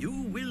now. You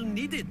will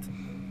need it.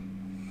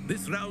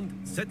 This round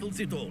settles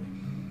it all.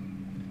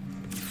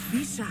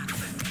 Be sharp.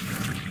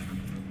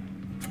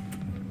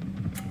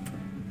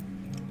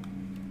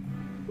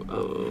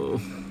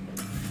 Oh.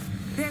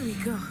 There we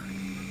go.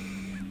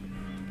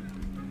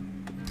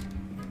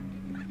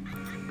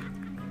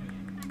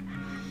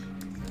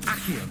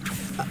 Accio.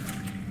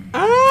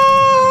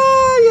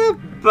 Ah, you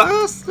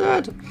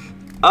bastard!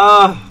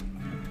 Ah.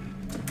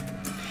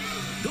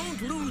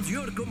 Don't lose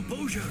your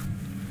composure.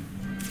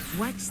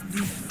 Watch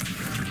this.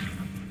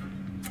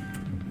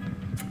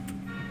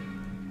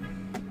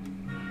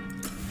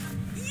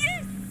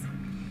 Yes!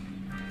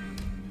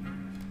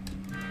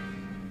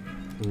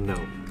 No.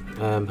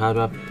 How do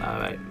I...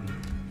 Alright.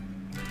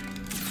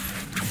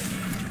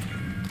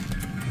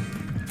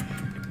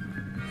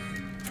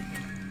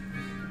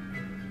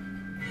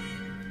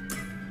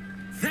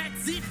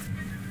 That's it.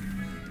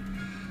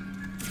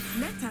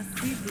 Let us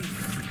see this.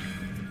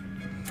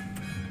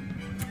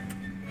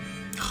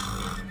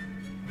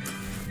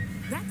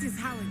 That is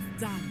how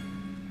it's done.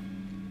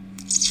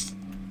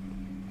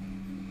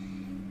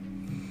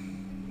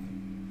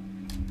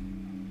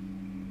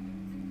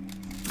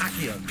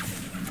 Accio.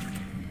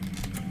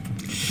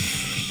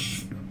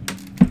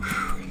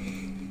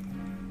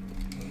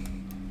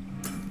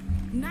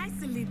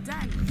 Nicely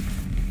done.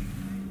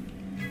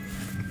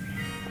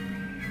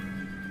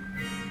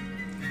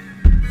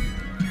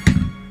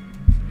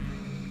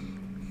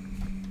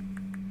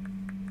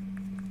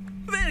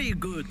 Very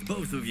good,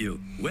 both of you.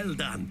 Well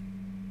done.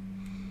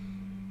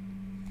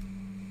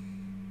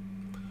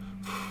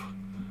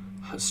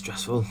 That's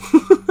stressful.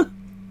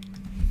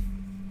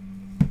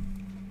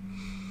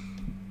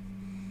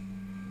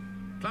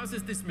 Class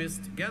is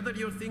dismissed. Gather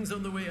your things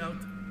on the way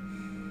out.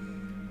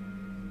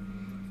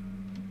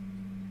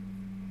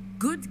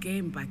 Good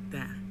game back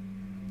there.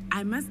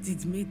 I must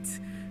admit,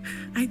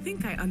 I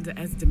think I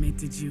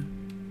underestimated you.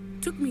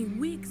 Took me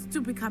weeks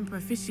to become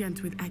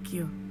proficient with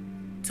Accio.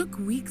 Took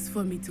weeks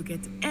for me to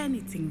get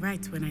anything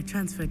right when I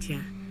transferred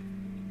here.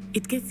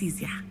 It gets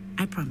easier,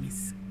 I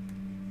promise.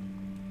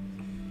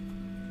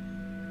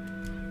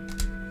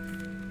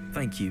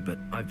 Thank you, but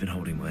I've been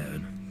holding my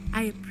own.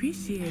 I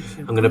appreciate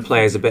you. I'm going to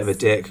play as a bit of a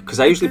dick, because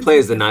I usually play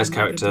as the nice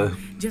character.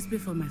 Just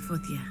before my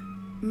 4th year,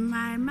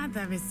 my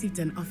mother received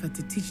an offer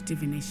to teach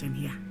divination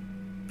here.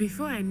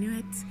 Before I knew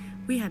it,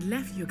 we had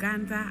left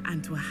Uganda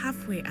and were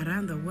halfway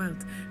around the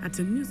world at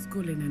a new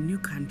school in a new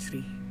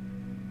country.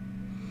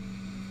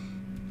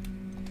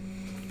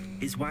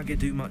 Is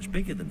Wagadu much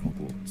bigger than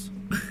Hogwarts?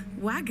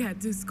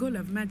 Wagadu School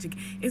of Magic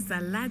is the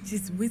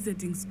largest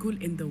wizarding school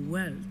in the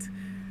world.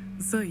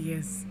 So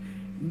yes,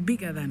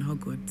 bigger than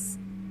Hogwarts.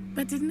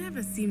 But it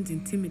never seemed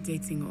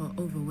intimidating or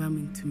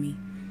overwhelming to me.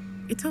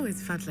 It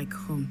always felt like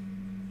home.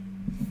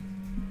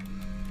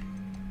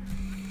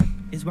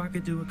 Is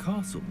Wagadu a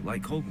castle,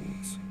 like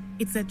Hogwarts?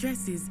 Its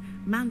address is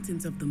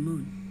Mountains of the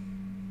Moon.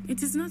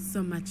 It is not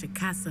so much a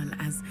castle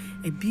as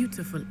a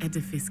beautiful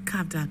edifice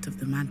carved out of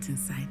the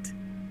mountainside.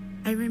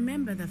 I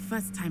remember the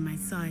first time I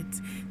saw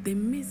it, the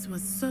mist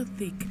was so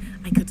thick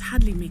I could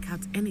hardly make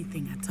out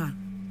anything at all.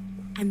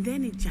 And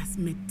then it just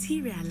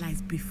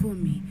materialized before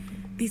me,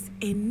 this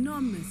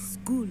enormous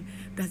school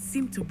that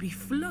seemed to be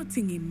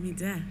floating in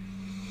midair.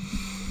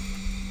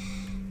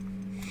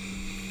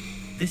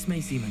 This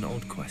may seem an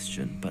odd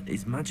question, but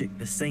is magic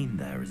the same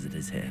there as it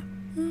is here?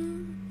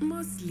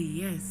 Mostly,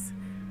 yes.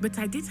 But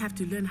I did have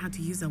to learn how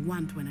to use a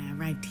wand when I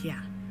arrived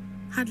here.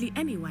 Hardly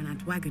anyone at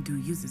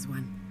Wagadu uses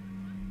one.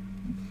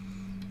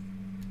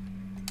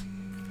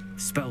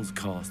 Spells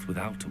cast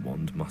without a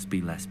wand must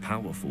be less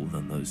powerful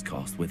than those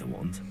cast with a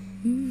wand.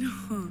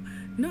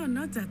 No,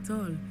 not at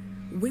all.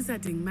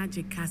 Wizarding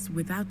magic cast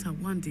without a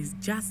wand is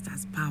just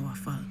as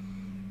powerful.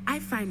 I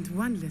find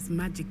wandless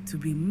magic to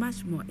be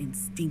much more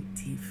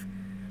instinctive.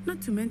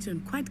 Not to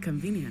mention quite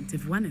convenient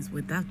if one is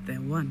without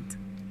their wand.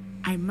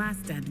 I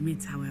must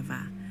admit,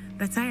 however,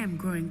 that I am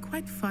growing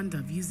quite fond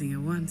of using a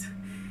wand.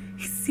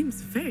 It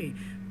seems very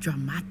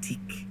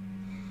dramatic.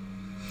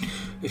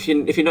 If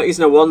you're not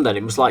using a wand, then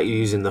it must like you're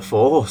using the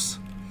Force.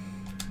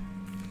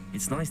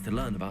 It's nice to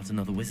learn about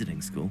another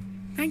wizarding school.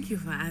 Thank you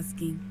for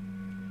asking.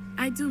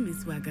 I do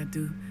miss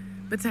Wagadu,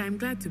 but I am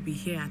glad to be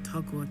here at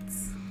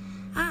Hogwarts.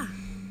 Ah,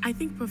 I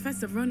think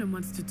Professor Ronan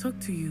wants to talk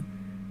to you.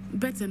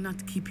 Better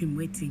not keep him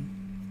waiting.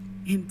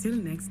 Until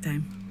next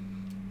time.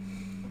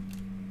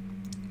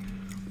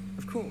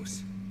 Of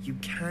course, you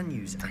can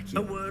use Accio.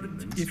 A word,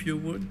 if you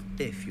would.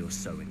 If you're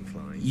so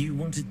inclined. You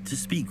wanted to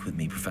speak with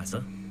me,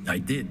 Professor? I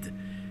did.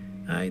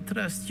 I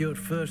trust your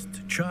first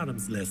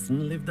charms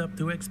lesson lived up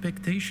to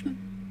expectation?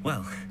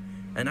 Well,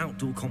 an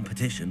outdoor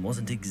competition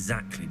wasn't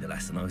exactly the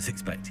lesson I was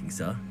expecting,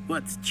 sir.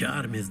 What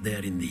charm is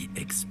there in the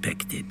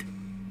expected?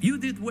 You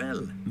did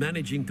well,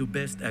 managing to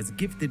best as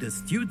gifted a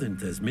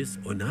student as Miss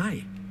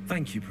Onai.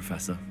 Thank you,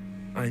 Professor.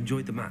 I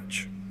enjoyed the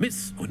match.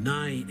 Miss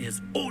Onai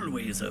is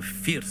always a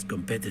fierce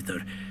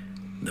competitor,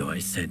 though I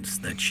sense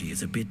that she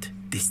is a bit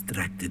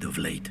distracted of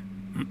late.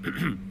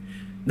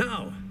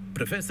 Now,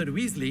 Professor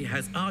Weasley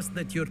has asked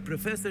that your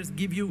professors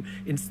give you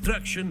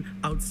instruction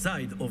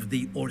outside of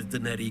the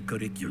ordinary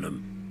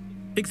curriculum.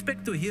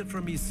 Expect to hear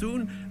from me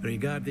soon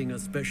regarding a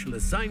special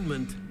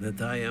assignment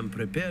that I am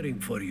preparing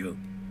for you.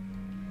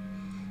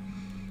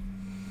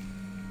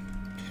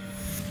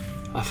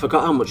 I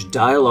forgot how much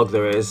dialogue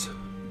there is.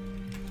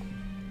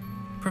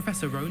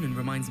 Professor Ronan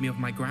reminds me of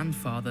my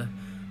grandfather.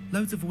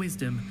 Loads of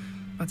wisdom,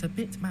 but a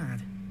bit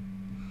mad.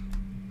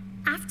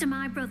 After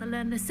my brother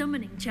learned the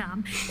summoning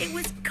charm, it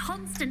was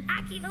constant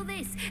Accio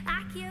this,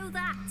 Accio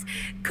that,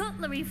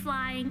 cutlery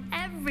flying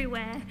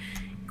everywhere.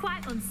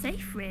 Quite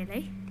unsafe,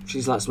 really.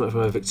 She's like something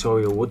from a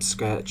Victoria Wood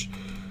sketch.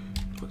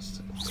 What's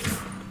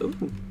that?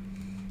 Ooh.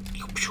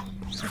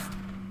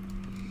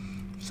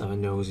 Let's have a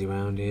nosy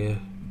round here.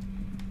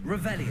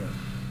 Revelio.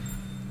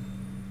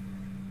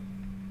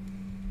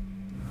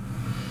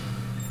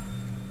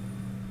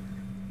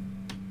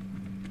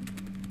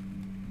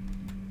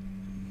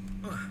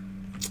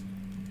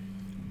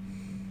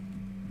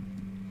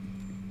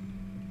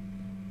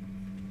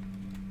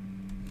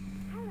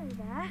 Hello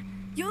there.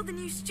 You're the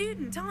new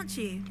student, aren't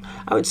you?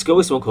 I went to school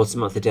with someone called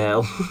Samantha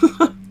Dale.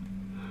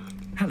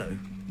 Hello,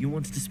 you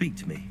wanted to speak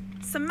to me?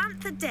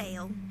 Samantha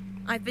Dale.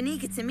 I've been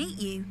eager to meet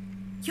you.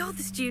 You're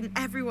the student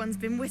everyone's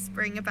been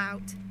whispering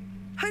about.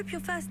 Hope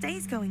your first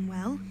day's going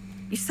well.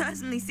 You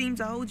certainly seem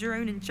to hold your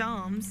own in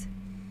charms.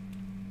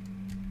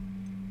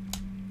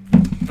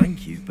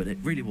 Thank you, but it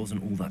really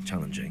wasn't all that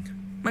challenging.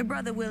 My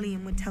brother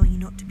William would tell you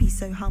not to be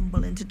so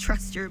humble and to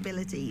trust your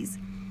abilities.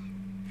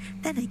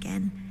 Then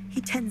again, he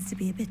tends to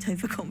be a bit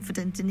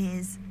overconfident in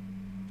his.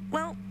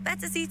 Well,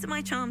 better see to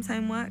my charms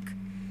homework.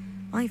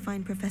 I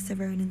find Professor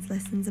Ronan's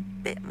lessons a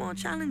bit more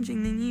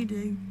challenging than you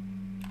do.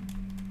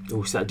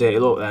 Oh, it's that dirty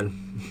look then.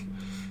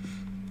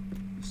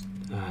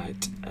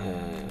 Right,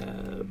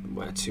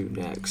 where to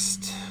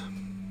next?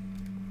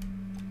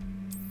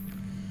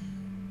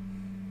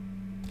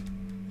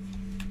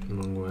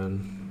 Long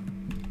one.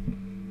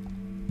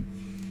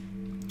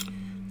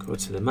 Go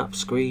to the map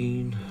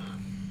screen.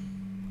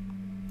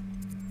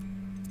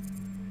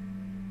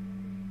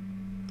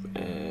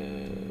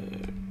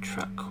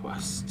 Track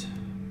quest.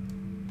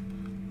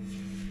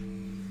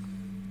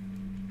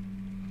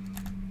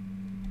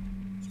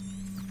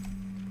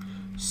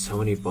 So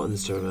many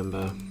buttons to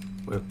remember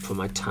for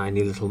my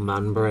tiny little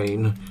man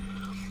brain.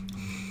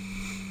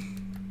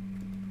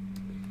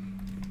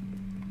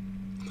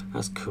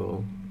 That's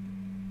cool.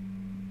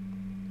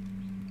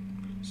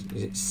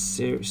 Is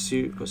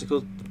it what's it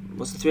called?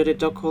 What's the three-headed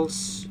dog called?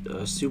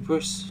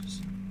 Superus?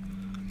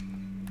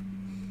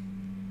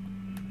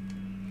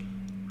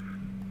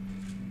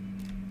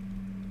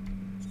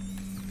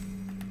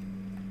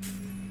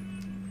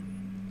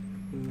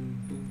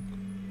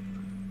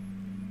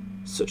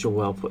 Such a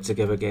well put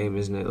together game,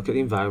 isn't it? Look at the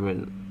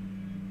environment.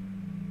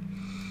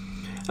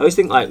 I always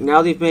think, like,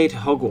 now they've made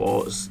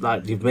Hogwarts,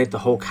 like they've made the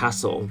whole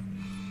castle.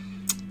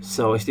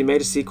 So if they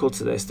made a sequel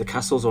to this, the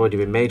castle's already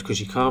been made, because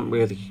you can't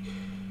really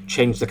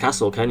change the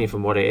castle, can you,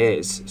 from what it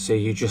is? So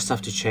you just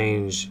have to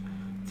change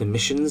the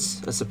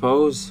missions, I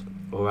suppose,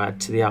 or add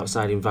to the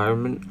outside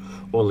environment,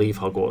 or leave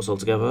Hogwarts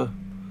altogether.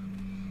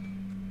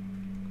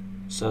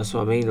 So that's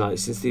what I mean, like,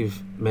 since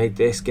they've made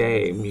this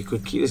game, you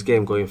could keep this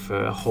game going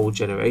for a whole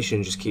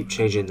generation, just keep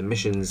changing the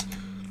missions,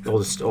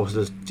 or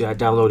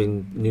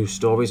downloading new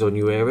stories or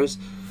new eras.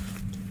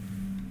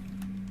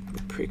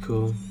 Pretty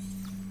cool.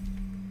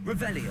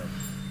 Revelio.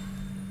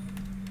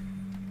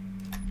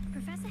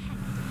 Professor Head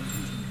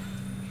isn't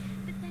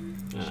mad, but then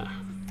she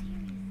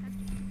has a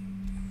serious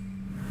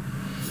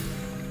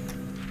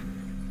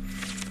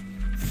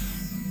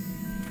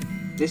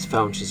subject. This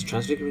fountain is a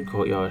transfiguring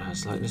courtyard,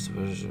 has lightness of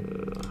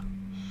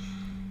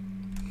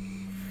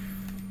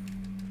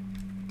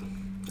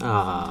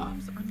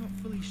I'm not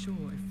fully sure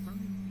if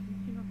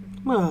picking up a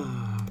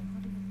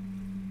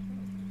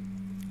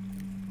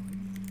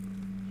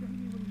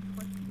genuine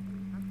question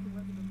as to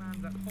whether the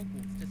man's at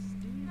Hogwarts to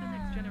steer the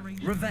next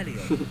generation.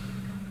 Revelio.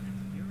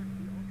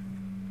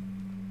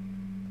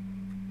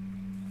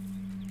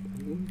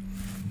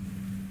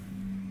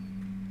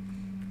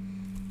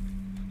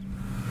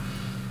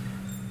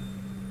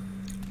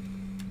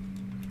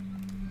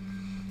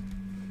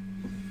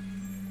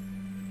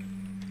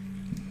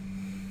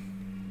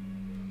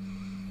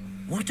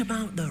 What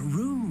about the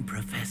room,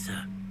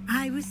 Professor?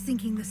 I was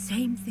thinking the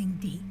same thing,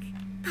 Deke.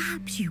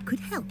 Perhaps you could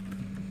help.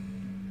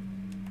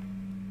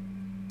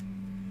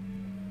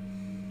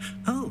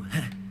 Oh,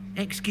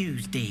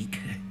 excuse,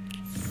 Deke.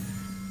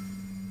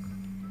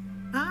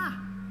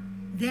 Ah,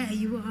 there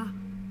you are.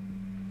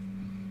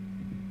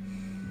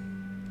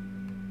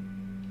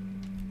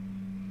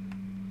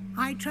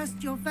 I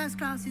trust your first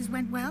classes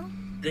went well?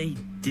 They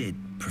did,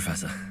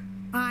 Professor.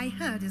 I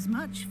heard as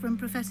much from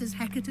Professors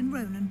Hecat and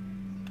Ronan.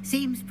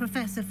 Seems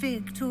Professor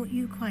Fig taught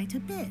you quite a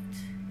bit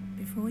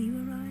before you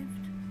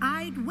arrived.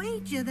 I'd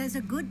wager there's a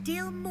good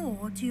deal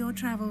more to your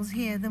travels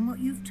here than what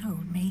you've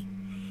told me.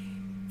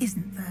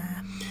 Isn't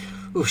there?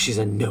 Oh, she's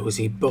a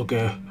nosy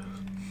bugger.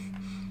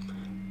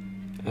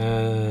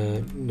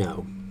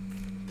 No.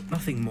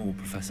 Nothing more,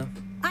 Professor.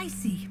 I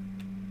see.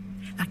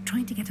 Like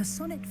trying to get a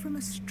sonnet from a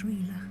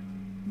streeler.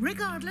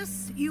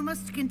 Regardless, you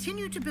must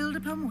continue to build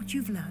upon what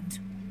you've learned.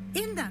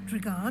 In that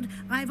regard,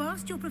 I've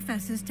asked your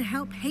professors to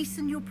help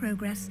hasten your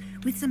progress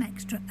with some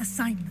extra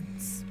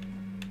assignments.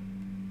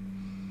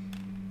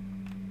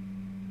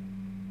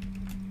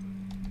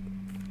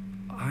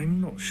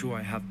 I'm not sure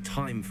I have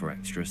time for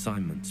extra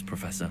assignments,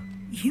 Professor.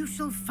 You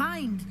shall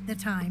find the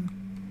time.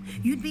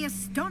 You'd be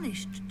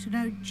astonished to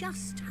know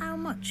just how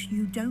much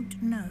you don't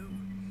know.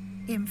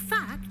 In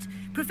fact,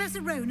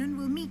 Professor Ronan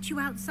will meet you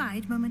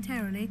outside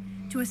momentarily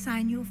to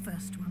assign your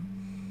first one.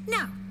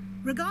 Now,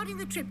 regarding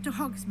the trip to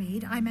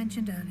Hogsmeade I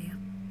mentioned earlier,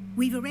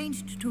 we've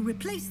arranged to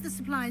replace the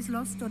supplies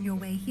lost on your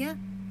way here,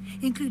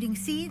 including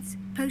seeds,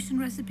 potion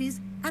recipes,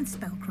 and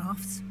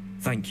spellcrafts.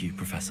 Thank you,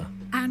 Professor.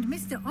 And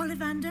Mr.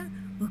 Ollivander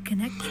will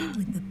connect you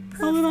with the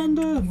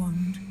perfect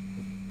wand.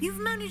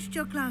 You've managed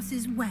your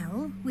classes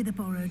well with a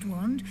borrowed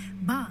wand,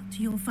 but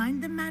you'll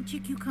find the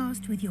magic you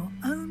cast with your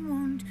own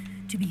wand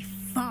to be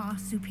far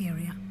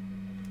superior.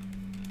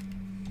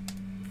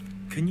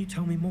 Can you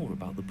tell me more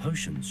about the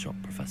potions shop,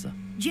 Professor?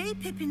 J.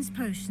 Pippin's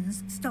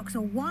Potions stocks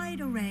a wide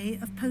array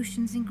of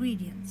potions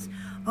ingredients,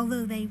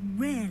 although they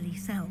rarely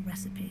sell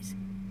recipes.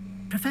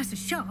 Professor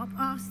Sharp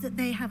asked that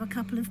they have a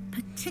couple of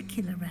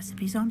particular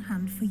recipes on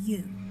hand for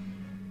you.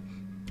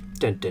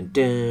 Dun dun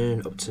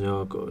dun, up to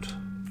no good.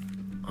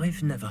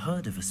 I've never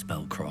heard of a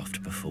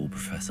spellcraft before,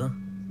 Professor.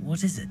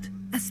 What is it?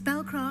 A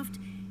spellcraft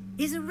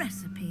is a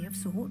recipe of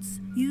sorts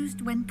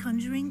used when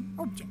conjuring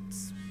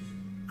objects.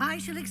 I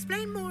shall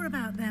explain more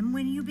about them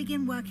when you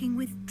begin working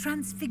with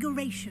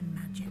transfiguration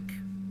magic.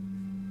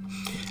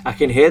 I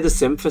can hear the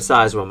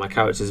synthesizer on my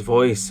character's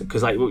voice,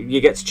 because like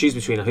you get to choose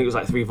between, I think it was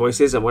like 3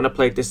 voices, and when I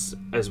played this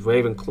as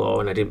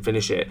Ravenclaw and I didn't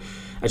finish it,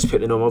 I just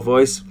picked the normal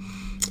voice,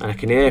 and I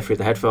can hear through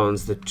the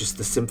headphones just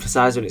the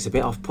synthesizer, and it's a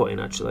bit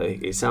off-putting actually.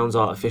 It sounds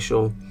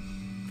artificial.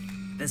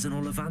 There's an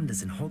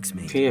Ollivander's in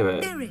Hogsmeade. Can you hear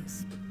it? There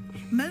is.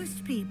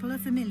 Most people are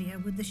familiar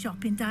with the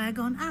shop in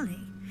Diagon Alley.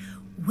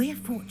 We're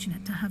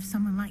fortunate to have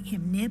someone like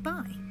him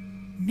nearby.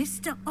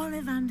 Mr.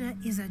 Ollivander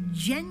is a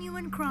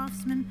genuine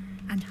craftsman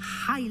and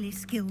highly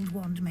skilled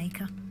wand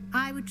maker.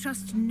 I would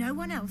trust no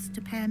one else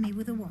to pair me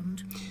with a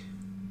wand.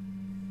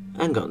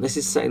 Hang on, this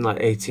is set in like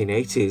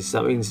 1880s.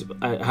 That means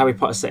Harry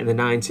Potter's set in the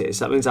 90s.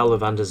 That means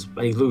Ollivander's,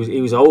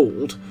 he was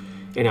old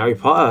in Harry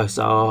Potter.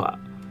 So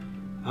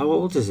how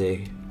old is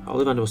he?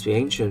 Ollivander must be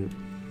ancient.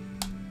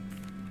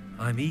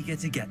 I'm eager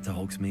to get to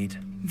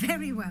Hogsmeade.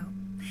 Very well.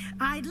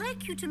 I'd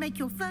like you to make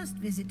your first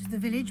visit to the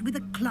village with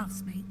a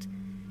classmate.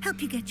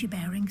 Help you get your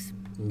bearings.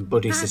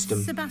 Buddy Perhaps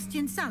system.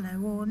 Sebastian Sallow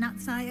or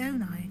Natsai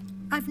Onai.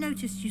 I've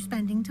noticed you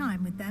spending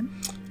time with them.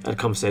 I had a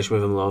conversation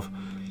with him, love.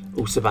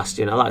 Oh,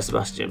 Sebastian. I like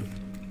Sebastian.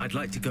 I'd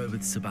like to go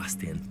with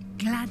Sebastian.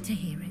 Glad to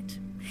hear it.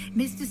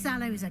 Mr.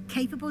 Sallow is a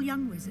capable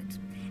young wizard,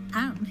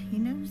 and he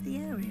knows the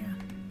area.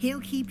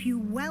 He'll keep you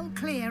well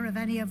clear of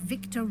any of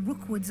Victor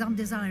Rookwood's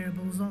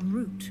undesirables en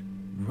route.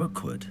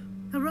 Rookwood?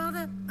 A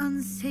rather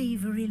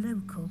unsavory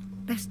local.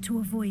 Best to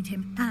avoid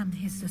him and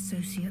his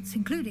associates,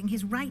 including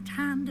his right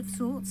hand of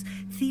sorts,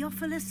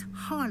 Theophilus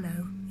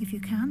Harlow, if you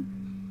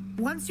can.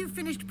 Once you've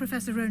finished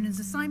Professor Ronan's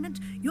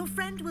assignment, your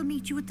friend will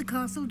meet you at the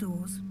castle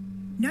doors.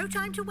 No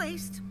time to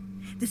waste.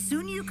 The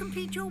sooner you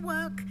complete your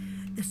work,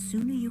 the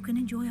sooner you can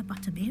enjoy a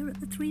butterbeer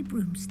at the Three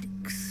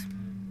Broomsticks.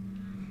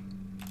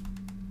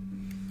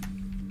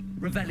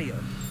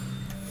 Revelio.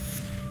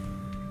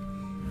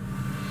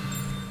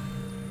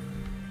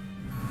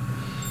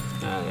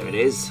 There it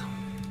is.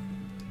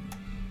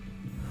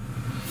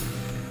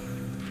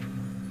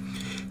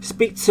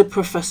 Speak to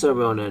Professor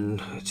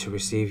Ronan to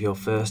receive your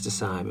first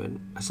assignment.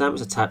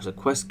 Assignments are types of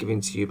quests given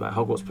to you by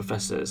Hogwarts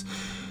professors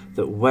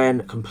that,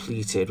 when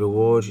completed,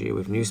 reward you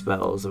with new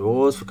spells. The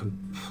rewards for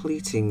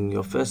completing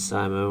your first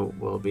assignment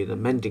will be the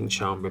Mending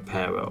Charm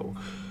Reparo,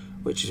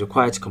 which is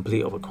required to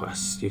complete other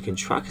quests. You can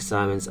track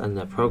assignments and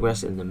their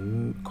progress in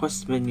the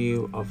quest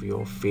menu of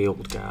your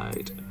field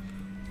guide.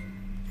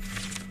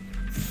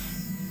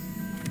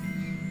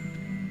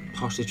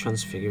 Partially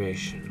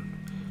Transfiguration.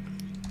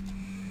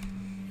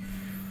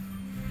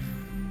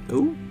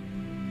 Ooh.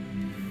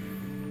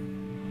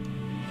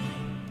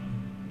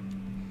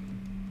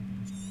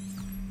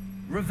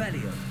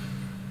 Revelio.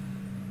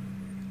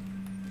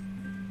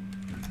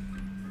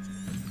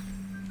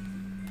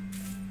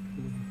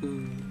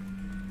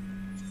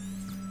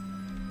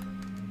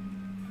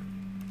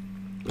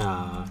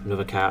 Ah,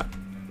 another cat.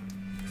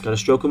 Gotta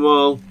stroke them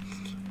all.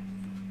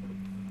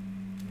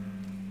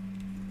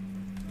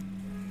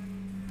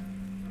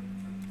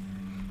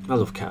 I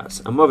love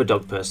cats. I'm more of a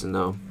dog person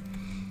though.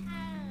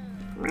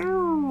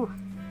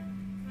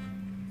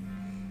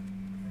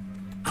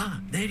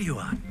 Ah, there you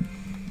are.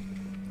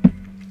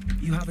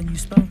 You have a new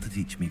spell to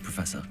teach me,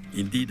 Professor.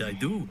 Indeed I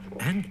do,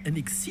 and an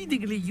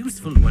exceedingly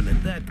useful one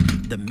at that.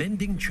 The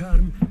mending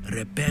charm,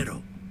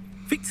 Reparo.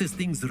 Fixes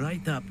things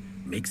right up,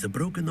 makes a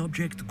broken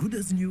object good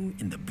as new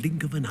in the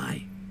blink of an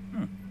eye.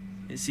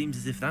 It seems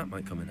as if that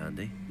might come in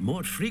handy.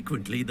 More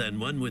frequently than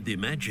one would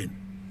imagine.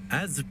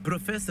 As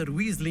Professor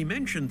Weasley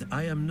mentioned,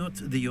 I am not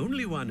the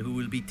only one who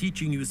will be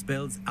teaching you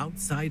spells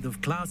outside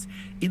of class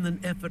in an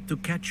effort to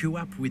catch you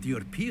up with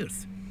your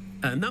peers.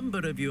 A number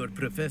of your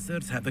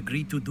professors have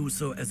agreed to do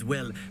so as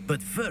well,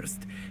 but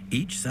first,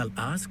 each shall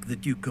ask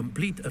that you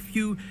complete a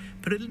few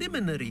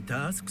preliminary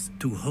tasks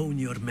to hone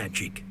your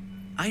magic.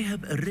 I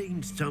have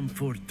arranged some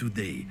for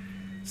today.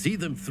 See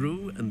them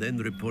through and then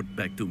report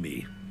back to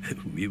me.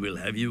 We will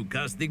have you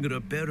casting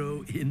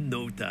Reparo in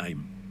no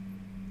time.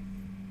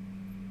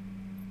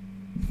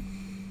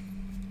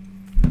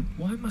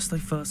 Why must I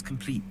first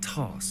complete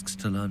tasks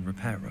to learn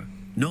Reparo?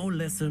 No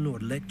lesson or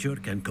lecture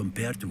can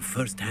compare to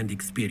first-hand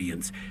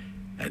experience,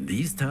 and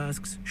these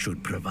tasks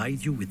should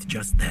provide you with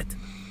just that.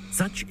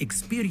 Such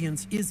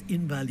experience is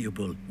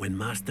invaluable when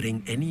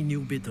mastering any new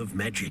bit of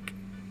magic.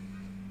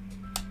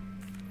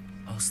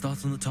 I'll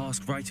start on the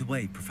task right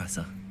away,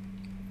 Professor.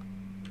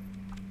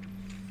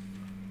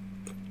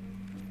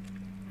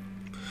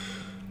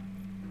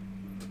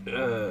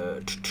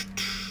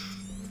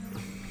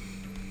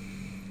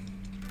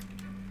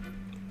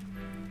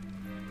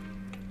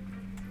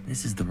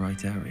 This is the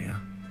right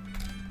area.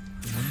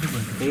 I wonder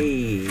where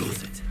Hey.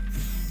 got it.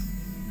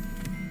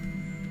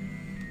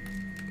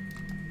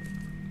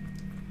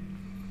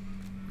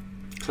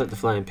 Collect the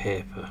flying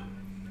paper.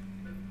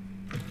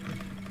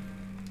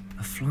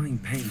 A flying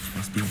page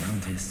must be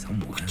around here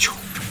somewhere.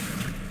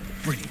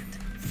 Brilliant.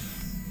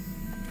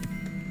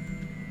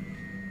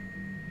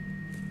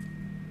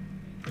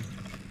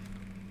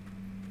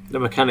 The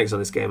mechanics on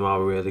this game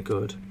are really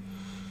good.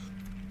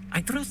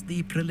 I trust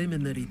the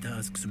preliminary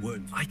tasks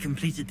weren't... I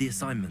completed the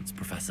assignments,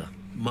 Professor.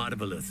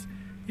 Marvelous.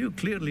 You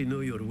clearly know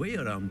your way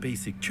around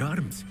basic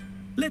charms.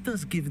 Let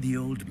us give the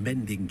old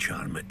mending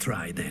charm a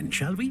try then,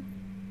 shall we?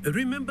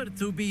 Remember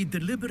to be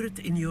deliberate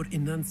in your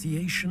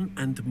enunciation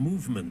and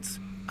movements.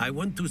 I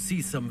want to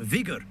see some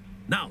vigor.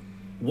 Now,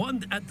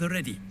 wand at the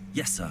ready.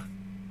 Yes, sir.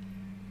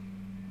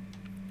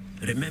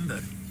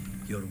 Remember,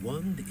 your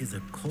wand is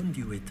a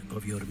conduit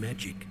of your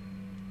magic.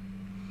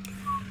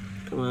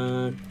 Come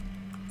on.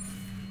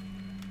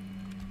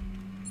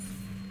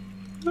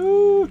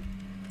 Ooh.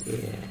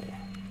 Yeah.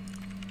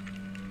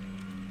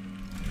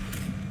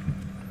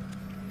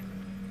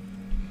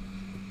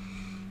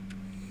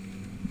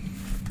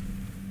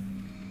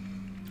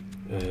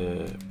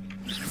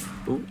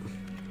 Ooh.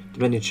 The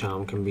menu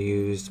charm can be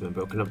used when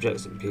broken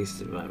objects and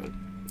pieces of environment.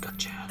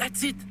 Gotcha.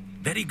 That's it.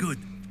 Very good.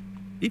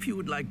 If you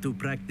would like to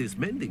practice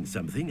mending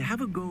something, have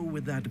a go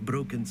with that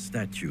broken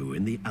statue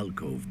in the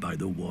alcove by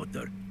the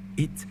water.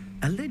 It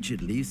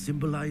allegedly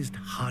symbolized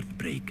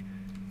heartbreak.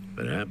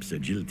 Perhaps a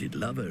jilted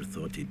lover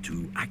thought it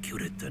too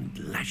accurate and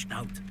lashed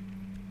out.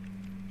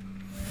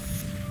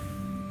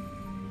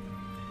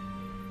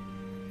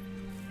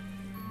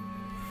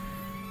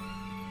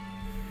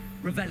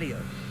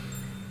 Revelio.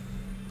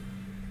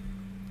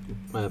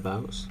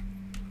 Whereabouts?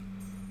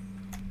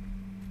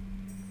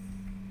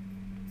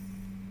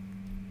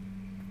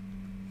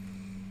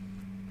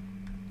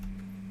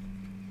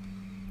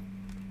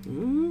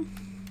 Hmm?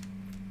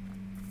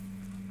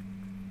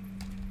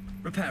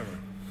 Reparo.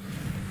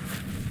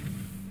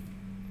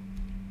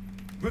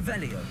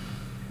 Revelio.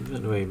 I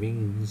don't know what it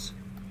means.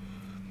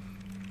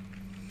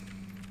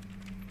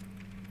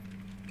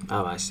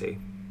 Oh, I see.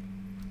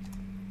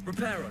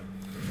 Reparo.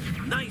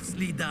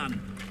 Nicely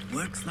done.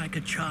 Works like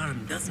a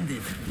charm, doesn't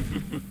it?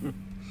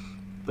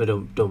 But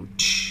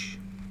don't.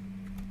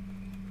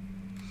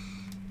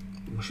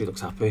 She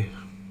looks happy.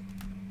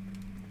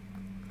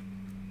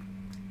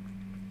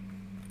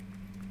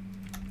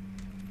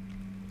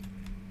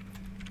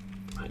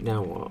 Right,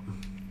 now what?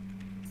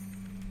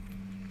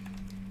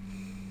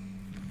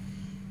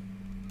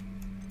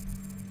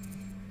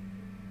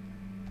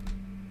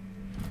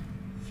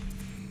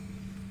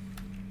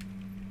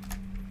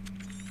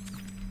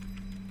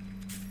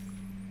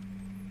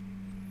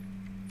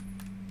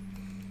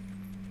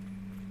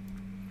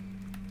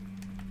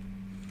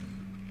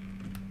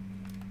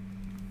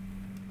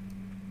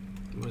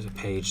 There's a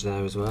page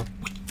there as well.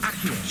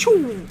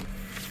 Achoo!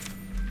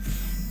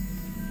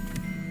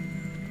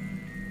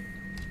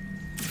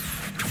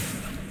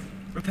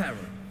 Reparo.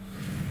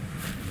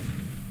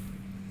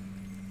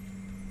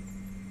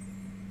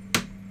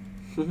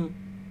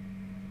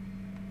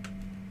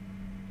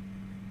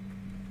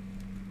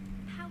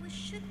 Powers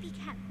should be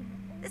kept.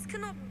 This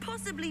cannot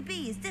possibly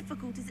be as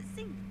difficult as it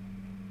seems.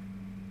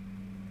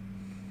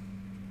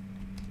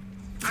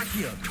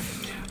 Accio.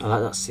 I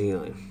like that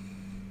ceiling.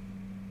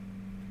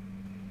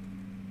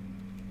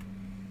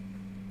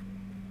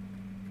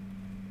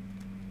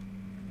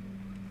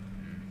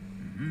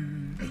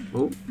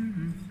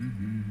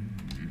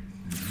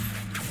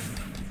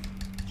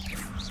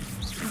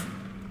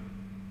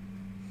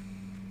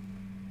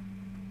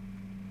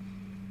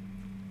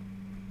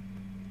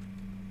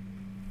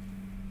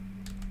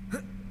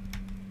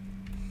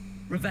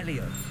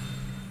 Revelio.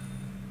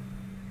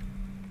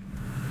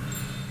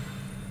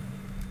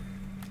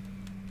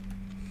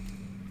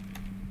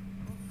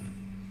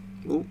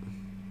 Ooh.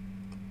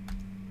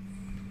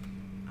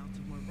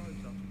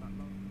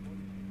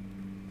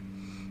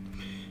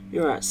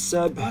 You're right,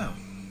 sub. Well,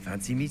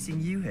 fancy meeting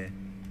you here.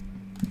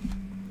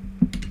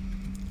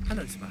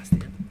 Hello,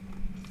 Sebastian.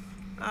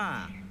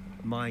 Ah,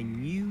 my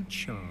new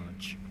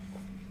charge.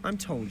 I'm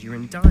told you're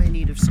in dire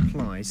need of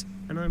supplies,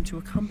 and I'm to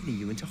accompany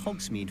you into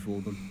Hogsmeade for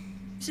them.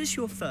 Is this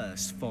your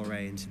first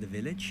foray into the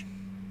village?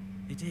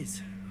 It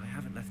is. I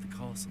haven't left the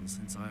castle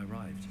since I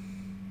arrived.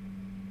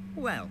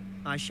 Well,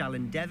 I shall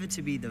endeavour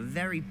to be the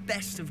very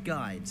best of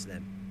guides,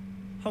 then.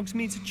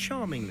 Hogsmeade's a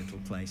charming little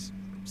place.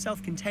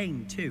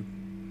 Self-contained, too.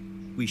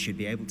 We should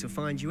be able to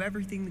find you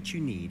everything that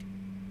you need.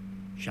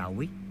 Shall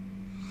we?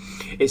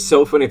 It's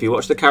so funny, if you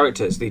watch the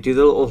characters, they do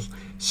the little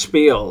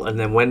spiel, and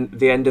then when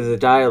the end of the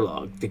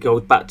dialogue, they go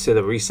back to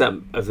the reset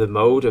of the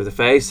mode of the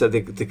face, so they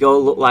go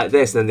look like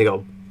this, and then they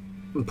go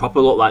and proper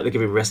look like they're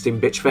giving resting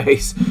bitch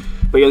face,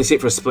 but you only see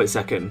it for a split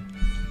second.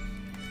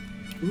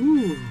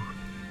 Ooh.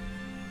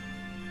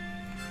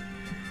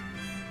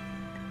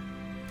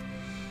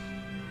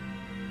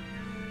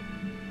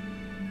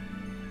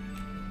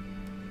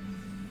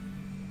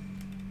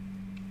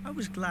 I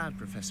was glad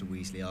Professor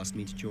Weasley asked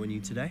me to join you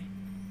today.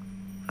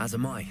 As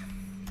am I.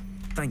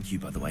 Thank you,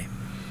 by the way.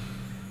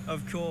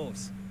 Of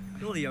course.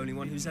 You're the only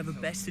one who's ever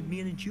bested me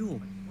in a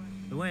duel.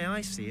 The way I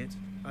see it,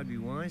 I'd be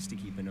wise to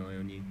keep an eye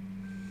on you.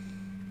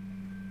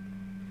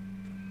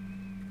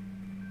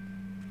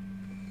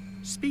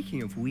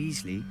 Speaking of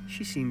Weasley,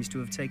 she seems to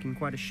have taken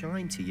quite a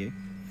shine to you.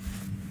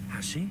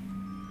 Has she?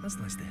 That's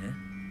nice to hear.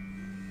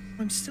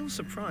 I'm still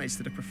surprised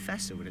that a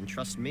professor would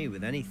entrust me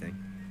with anything,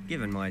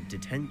 given my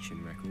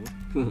detention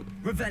record.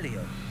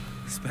 Revelio.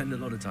 Spend a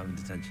lot of time in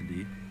detention, do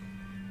you?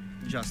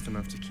 Just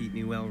enough to keep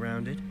me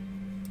well-rounded.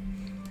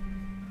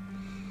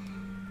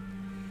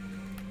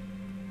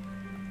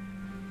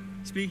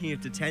 Speaking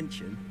of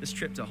detention, this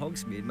trip to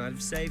Hogsmeade might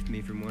have saved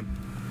me from one.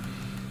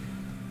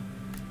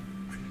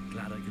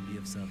 Glad I could be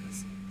of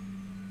service.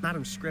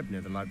 Madam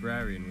Scribner, the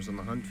librarian, was on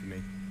the hunt for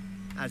me,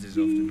 as is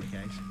often the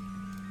case.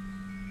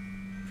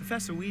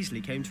 Professor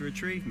Weasley came to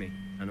retrieve me,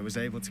 and I was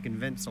able to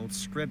convince old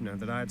Scribner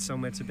that I had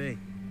somewhere to be.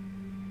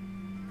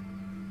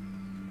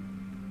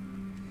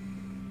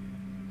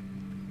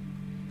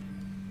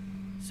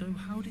 So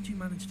how did you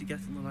manage to get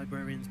on the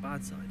librarian's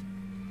bad side?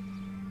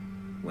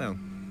 Well,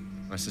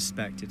 I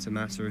suspect it's a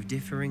matter of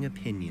differing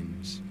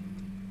opinions.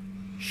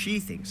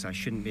 She thinks I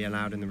shouldn't be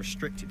allowed in the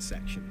restricted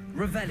section.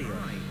 Revelio.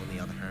 I, on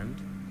the other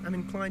hand, am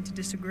inclined to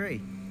disagree.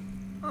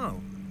 Oh,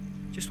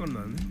 just one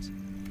moment.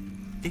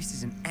 This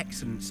is an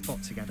excellent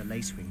spot to gather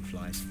lacewing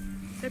flies.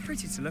 They're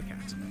pretty to look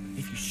at.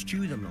 If you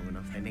stew them long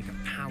enough, they make a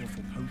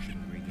powerful potion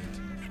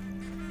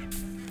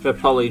ingredient. For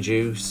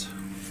polyjuice.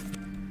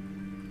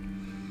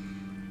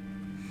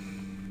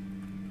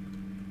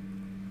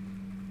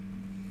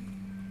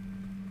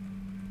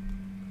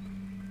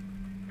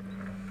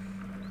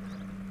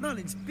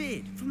 Merlin's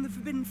beard from the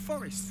Forbidden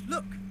Forest.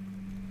 Look!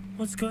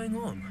 What's going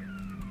on?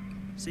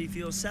 See for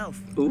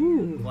yourself.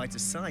 Ooh. Quite a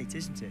sight,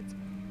 isn't it?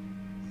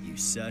 You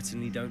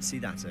certainly don't see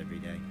that every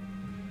day.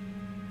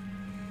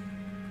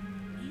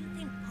 Do you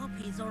think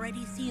Poppy's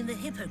already seen the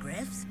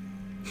hippogriffs?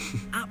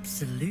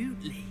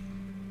 Absolutely.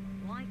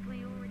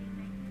 Likely already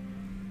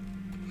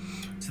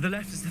made. To the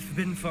left is the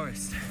Forbidden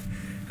Forest.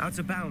 Out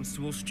of bounds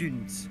to all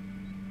students.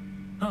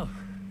 Oh,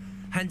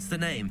 hence the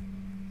name.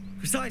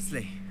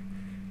 Precisely.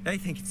 They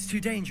think it's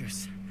too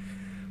dangerous.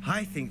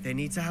 I think they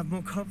need to have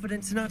more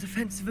confidence in our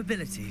defensive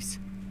abilities.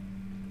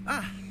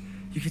 Ah,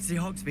 you can see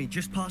Hogsmeade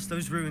just past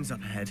those ruins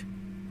up ahead.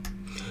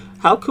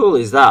 How cool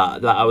is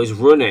that? That I was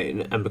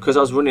running, and because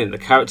I was running, the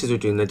characters were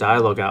doing the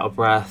dialogue out of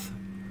breath.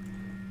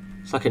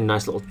 It's like a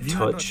nice little Have you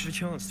had much touch. of a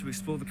chance to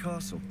explore the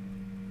castle?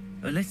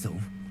 A little.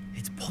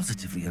 It's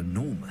positively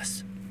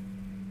enormous.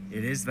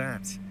 It is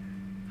that.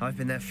 I've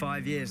been there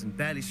 5 years and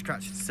barely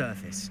scratched the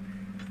surface.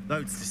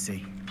 Loads to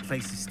see,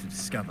 places to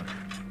discover.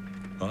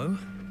 Oh?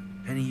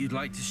 Any you'd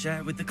like to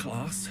share with the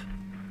class?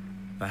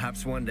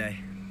 Perhaps one day.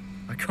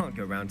 I can't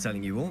go around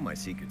telling you all my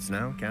secrets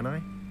now, can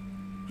I?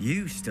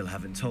 You still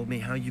haven't told me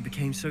how you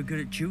became so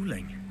good at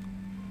dueling.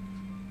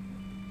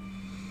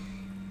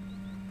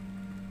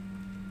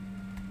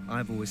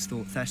 I've always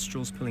thought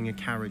Thestrals pulling a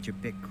carriage a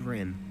bit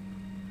grim.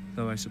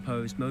 Though I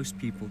suppose most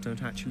people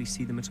don't actually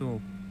see them at all.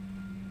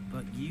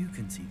 But you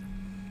can see them.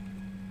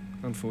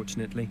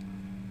 Unfortunately.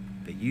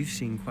 But you've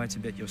seen quite a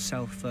bit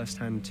yourself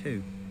firsthand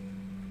too.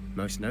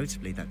 Most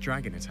notably that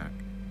dragon attack.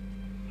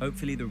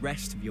 Hopefully the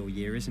rest of your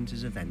year isn't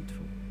as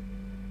eventful.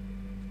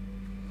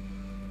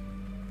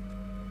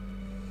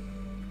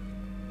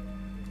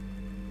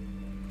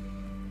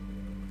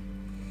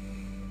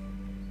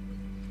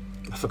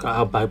 I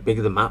forgot how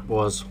big the map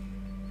was.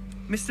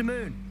 Mr.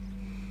 Moon.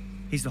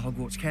 He's the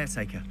Hogwarts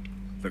caretaker.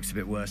 Looks a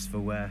bit worse for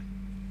wear.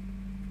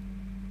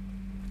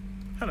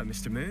 Hello,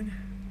 Mr. Moon.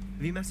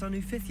 Have you met our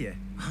new 5th year?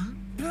 Huh?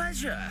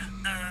 Pleasure.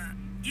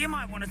 You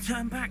might want to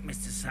turn back,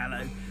 Mr.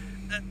 Sallow.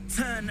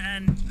 Turn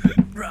and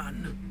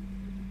run.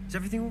 Is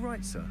everything all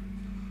right, sir?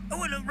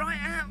 Oh, look right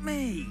at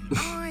me!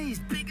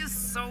 Eyes big as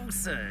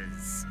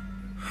saucers!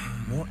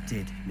 What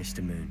did,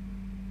 Mr. Moon?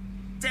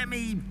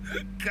 Demi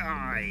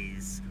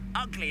guys!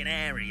 Ugly and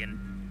hairy and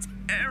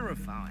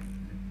terrifying.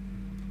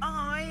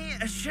 I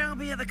shall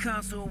be at the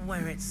castle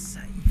where it's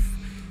safe.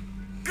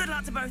 Good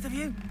luck to both of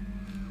you.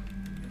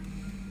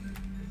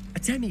 A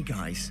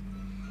demi-guise?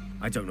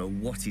 I don't know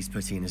what he's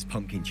putting in his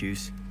pumpkin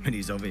juice, but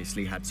he's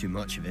obviously had too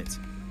much of it.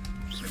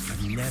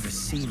 I've never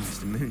seen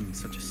Mr. Moon in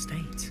such a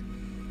state.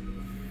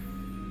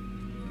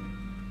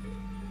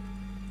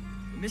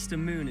 Mr.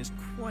 Moon is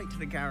quite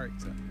the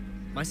character.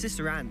 My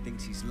sister Anne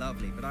thinks he's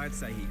lovely, but I'd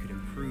say he could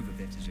improve a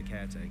bit as a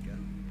caretaker.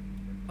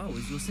 Oh,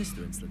 is your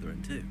sister in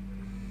Slytherin too?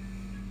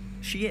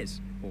 She is,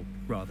 or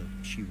rather,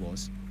 she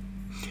was.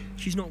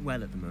 She's not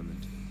well at the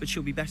moment, but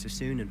she'll be better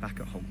soon and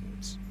back at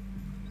Hogwarts.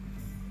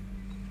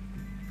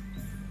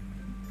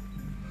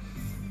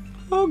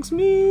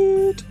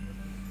 Hogsmeade!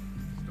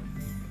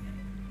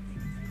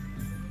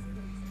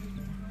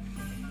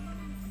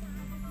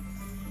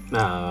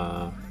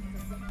 Ah.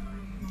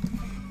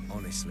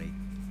 Honestly,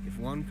 if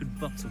one could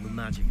bottle the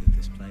magic of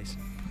this place.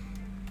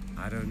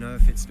 I don't know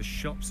if it's the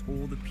shops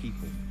or the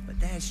people, but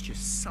there's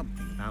just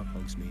something about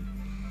Hogsmeade.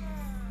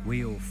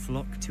 We all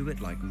flock to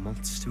it like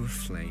moths to a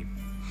flame.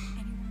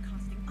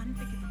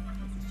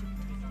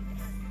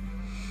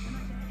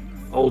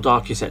 Old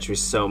architecture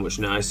is so much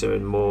nicer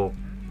and more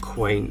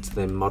quaint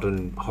than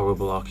modern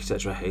horrible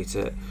architecture. I hate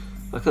it.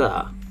 Look at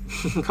that.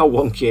 Look how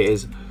wonky it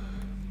is.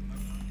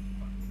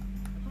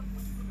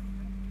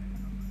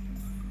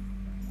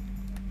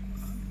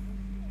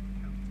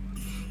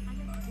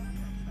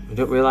 I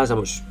don't realise how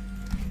much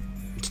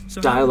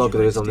dialogue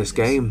there is on this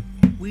game.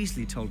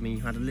 Weasley told me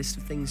you had a list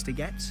of things to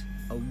get.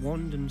 A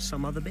wand and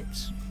some other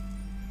bits.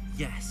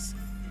 Yes.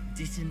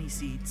 Dittany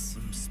seeds,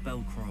 some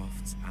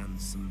spellcrafts, and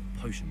some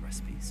potion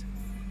recipes.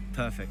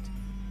 Perfect.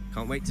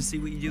 Can't wait to see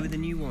what you do with the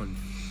new wand.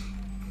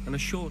 And a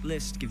short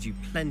list gives you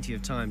plenty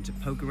of time to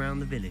poke around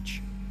the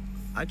village.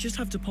 I just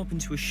have to pop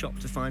into a shop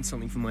to find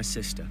something for my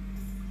sister.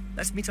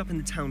 Let's meet up in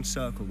the town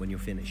circle when you're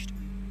finished.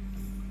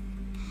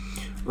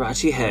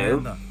 Righty-ho.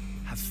 Remember,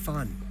 have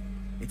fun.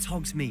 It's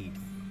Hogsmeade.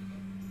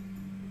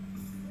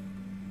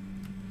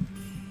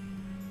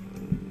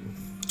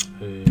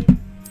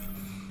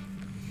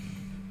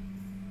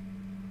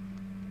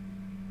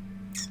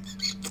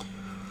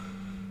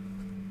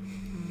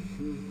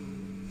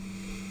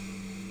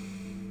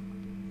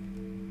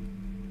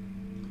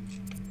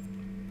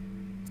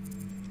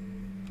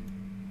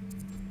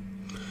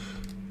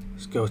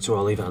 Let's go to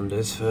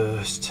Ollivander's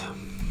first.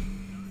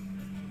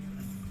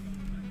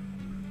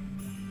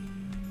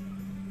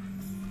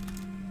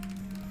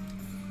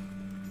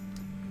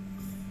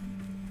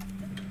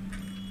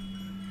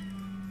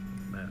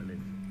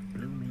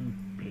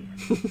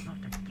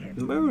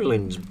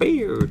 Merlin's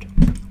beard.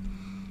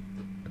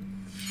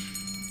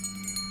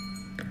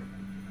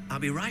 I'll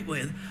be right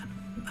with...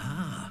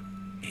 Ah,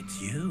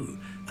 it's you.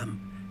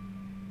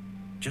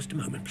 Just a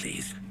moment,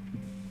 please.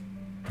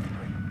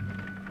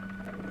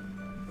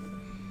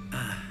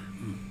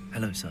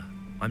 Hello, sir.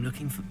 I'm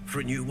looking For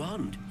a new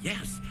wand,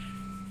 yes.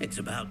 It's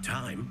about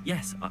time.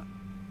 Yes,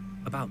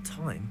 about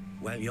time?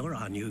 Well, you're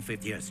our new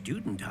fifth-year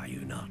student, are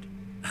you not?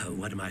 Oh,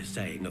 what am I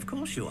saying? Of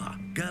course you are.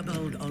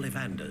 Gerbold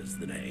Ollivander's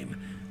the name.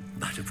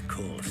 But of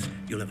course,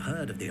 you'll have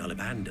heard of the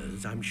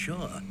Ollivanders, I'm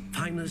sure.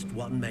 Finest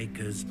wand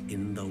makers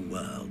in the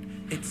world.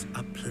 It's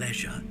a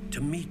pleasure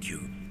to meet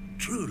you,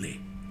 truly.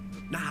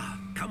 Now,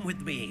 come with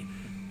me.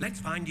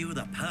 Let's find you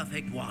the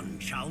perfect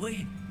wand, shall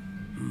we?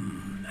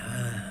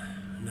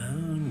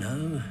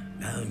 No,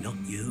 not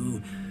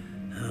you.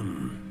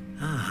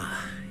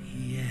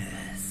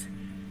 Yes.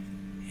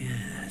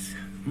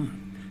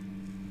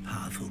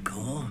 Powerful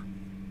core.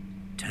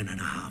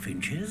 10.5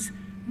 inches.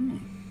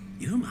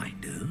 You might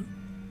do.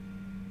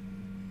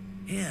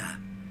 Here,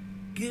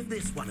 give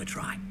this one a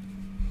try.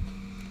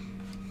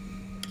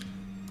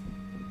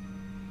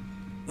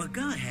 Well,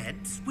 go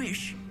ahead,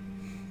 swish.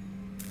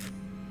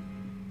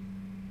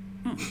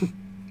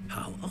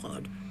 How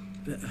odd.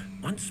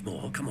 Once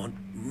more, come on,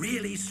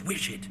 really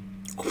swish it.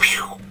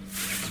 Oh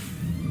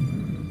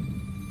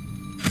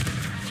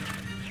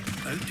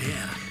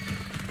dear.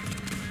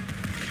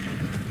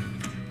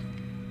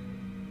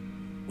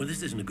 Well,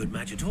 this isn't a good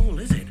match at all,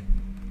 is it?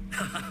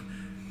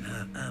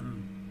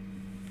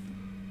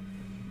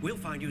 We'll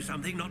find you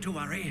something, not to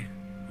worry.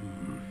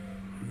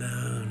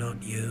 No,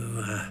 not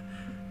you.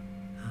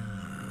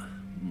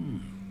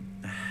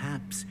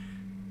 Perhaps.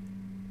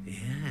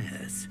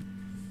 Yes.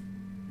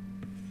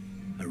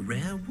 A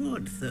rare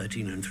wood,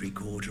 13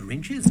 3/4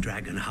 inches,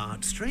 dragon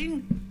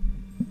heartstring.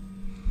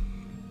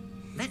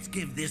 Let's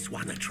give this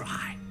one a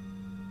try.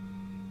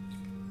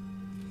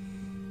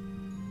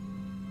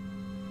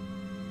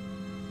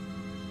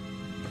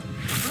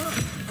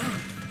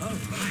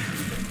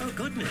 Oh,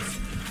 goodness.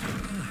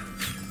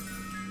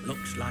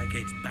 Looks like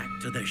it's back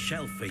to the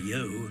shelf for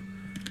you.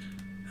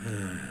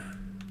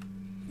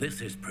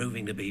 This is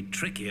proving to be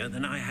trickier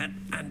than I had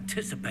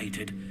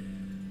anticipated.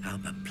 How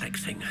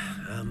perplexing.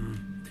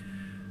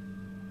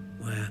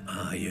 Where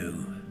are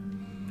you?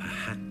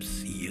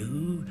 Perhaps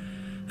you?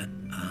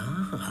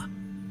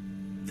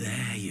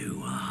 There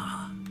you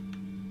are.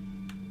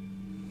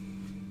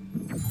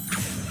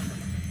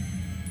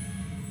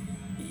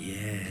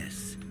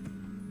 Yes,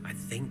 I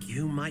think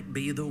you might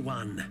be the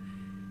one.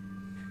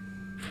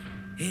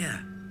 Here,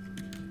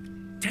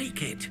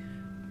 take it.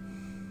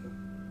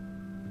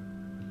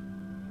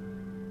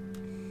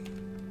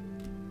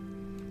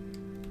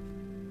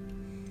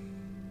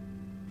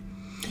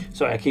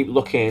 Sorry, I keep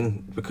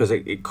looking because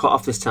it cut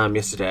off this time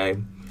yesterday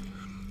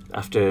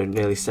after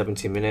nearly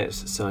 70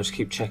 minutes, so I just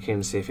keep checking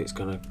to see if it's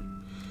gonna...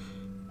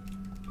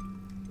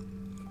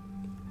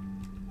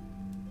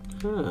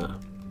 Huh.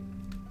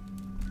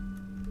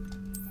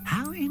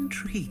 How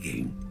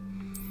intriguing.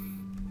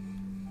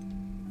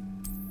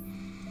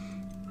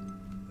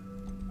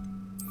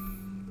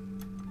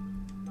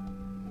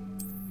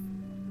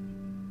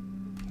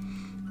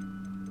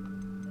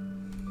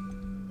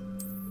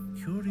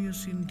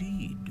 Curious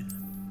indeed.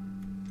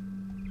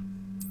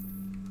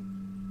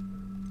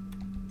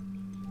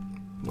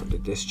 What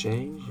did this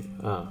change?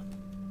 Oh.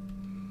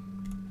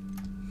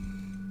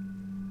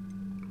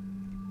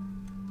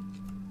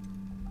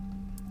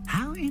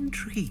 How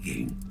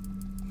intriguing.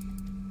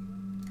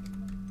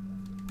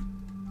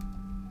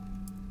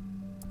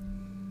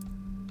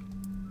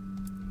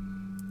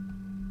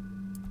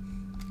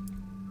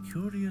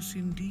 Curious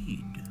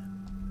indeed.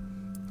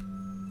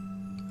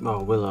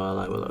 Oh, willow. I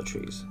like willow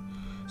trees.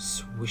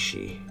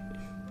 Swishy.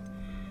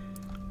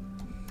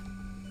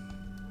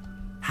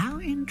 How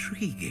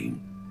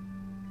intriguing.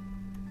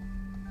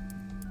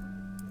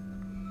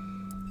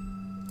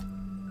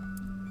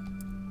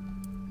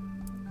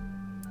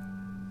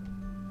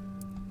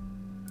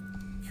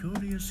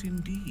 Curious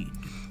indeed.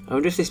 I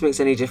wonder if this makes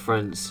any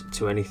difference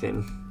to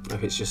anything. Or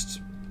if it's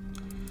just...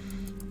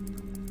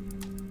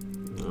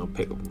 I'll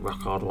pick a rock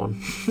hard one.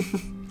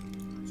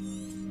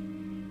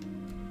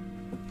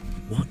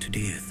 What do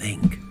you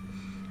think?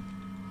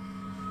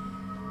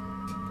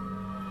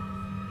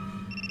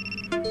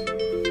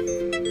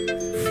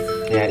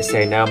 Yeah, it's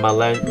saying now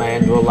my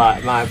end will my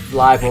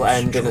live will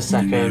end in a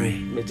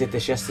second. It did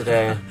this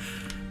yesterday.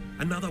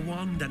 Another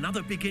wand,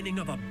 another beginning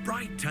of a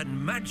bright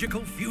and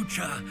magical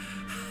future.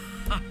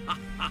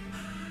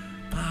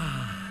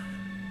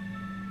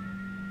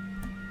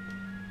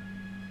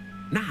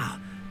 Now,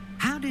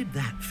 how did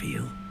that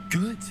feel?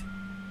 Good.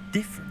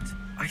 Different.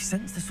 I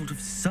sensed a sort of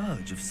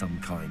surge of some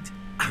kind.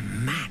 A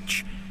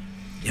match.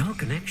 Your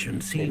connection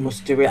seems... It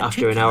must do it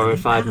after an hour and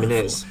 5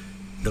 minutes.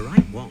 The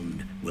right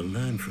wand will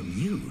learn from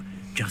you,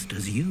 just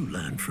as you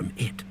learn from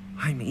it.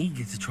 I'm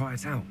eager to try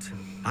it out.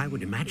 I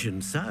would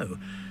imagine so.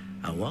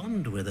 A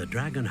wand with a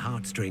dragon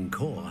heartstring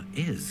core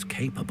is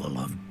capable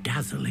of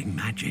dazzling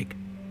magic.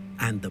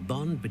 And the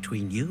bond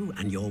between you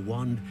and your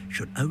wand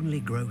should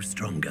only grow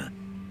stronger.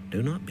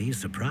 Do not be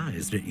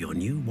surprised at your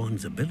new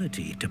wand's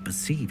ability to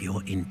perceive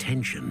your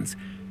intentions,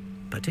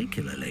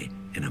 particularly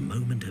in a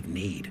moment of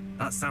need.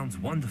 That sounds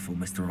wonderful,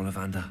 Mr.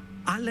 Ollivander.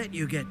 I'll let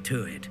you get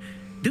to it.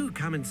 Do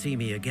come and see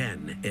me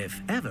again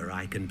if ever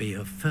I can be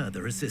of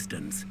further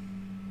assistance.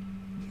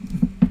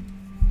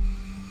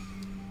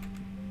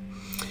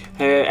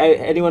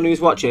 Anyone who's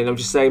watching, I'm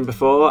just saying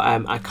before,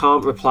 I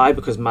can't reply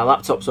because my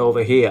laptop's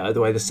over here, the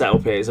way the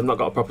setup is. I've not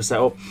got a proper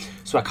setup,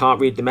 so I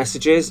can't read the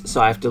messages, so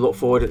I have to look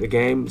forward at the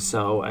game.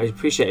 So I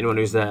appreciate anyone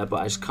who's there,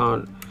 but I just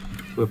can't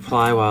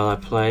reply while I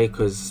play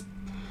because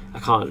I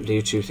can't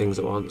do two things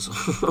at once.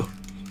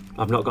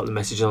 I've not got the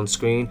messages on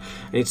screen.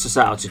 I need to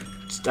set out to...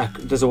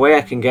 There's a way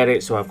I can get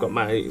it, so I've got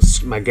my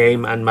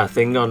game and my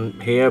thing on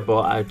here,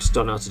 but I just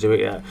don't know how to do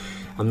it yet.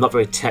 I'm not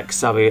very tech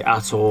savvy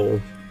at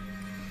all.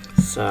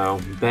 So,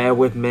 bear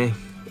with me.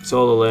 It's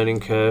all a learning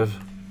curve.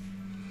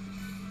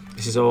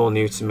 This is all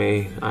new to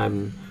me.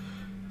 I'm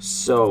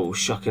so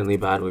shockingly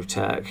bad with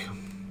tech,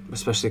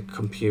 especially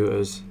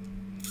computers.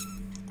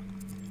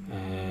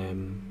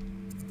 Hang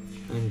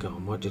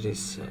on, what did it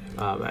say?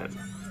 Oh, right.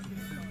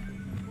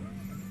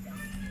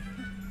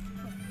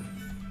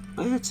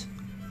 What?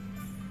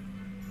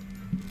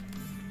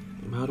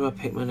 How do I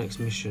pick my next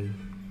mission?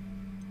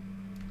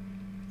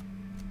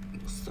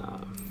 What's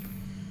that?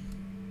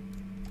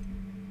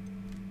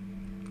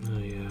 Oh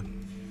yeah.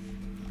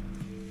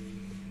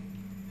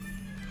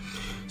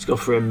 Let's go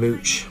for a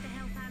mooch.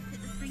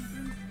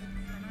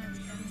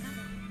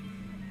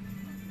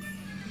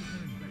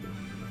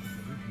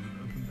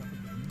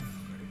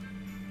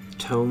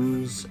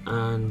 Tomes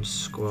and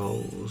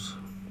scrolls.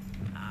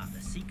 Ah,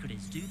 the secret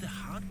is do the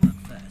hard work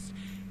first,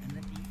 and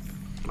then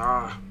the...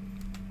 Ah.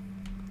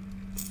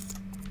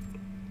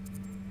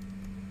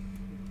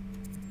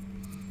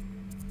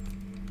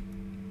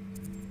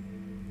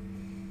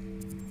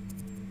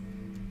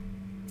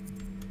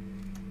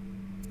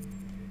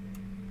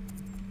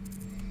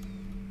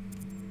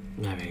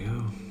 There we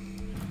go.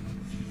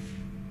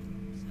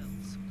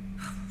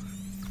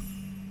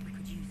 We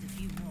could use a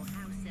few more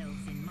house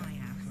elves in my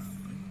house.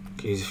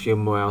 Could use a few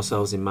more house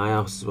elves in my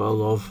house as well,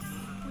 love.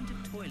 Point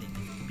of toilet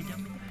can be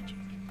done with magic.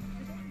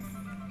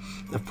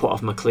 I've put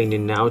off my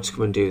cleaning now to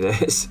come and do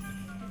this.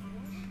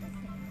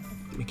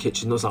 Let me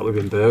Kitchen looks like we've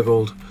been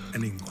burgled.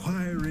 An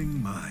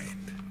inquiring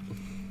mind.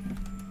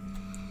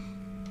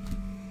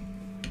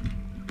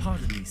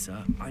 Pardon me,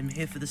 sir. I'm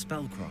here for the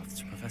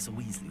spellcrafts Professor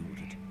Weasley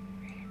ordered.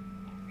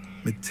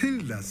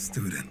 Matilda's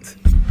student.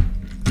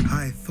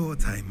 I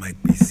thought I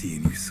might be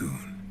seeing you soon.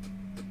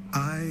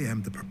 I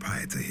am the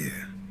proprietor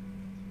here,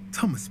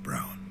 Thomas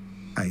Brown.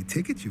 I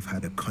take it you've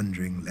had a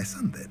conjuring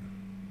lesson then?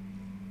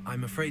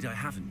 I'm afraid I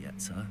haven't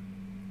yet, sir.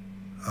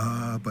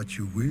 Ah, but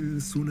you will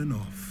soon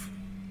enough.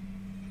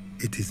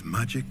 It is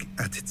magic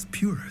at its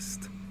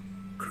purest,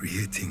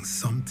 creating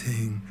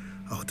something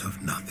out of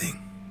nothing.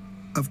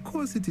 Of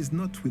course, it is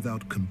not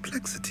without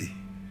complexity,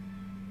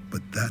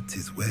 but that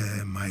is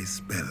where my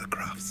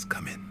spellcrafts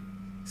come in.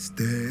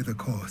 Stay the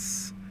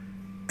course,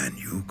 and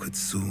you could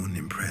soon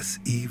impress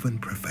even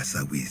Professor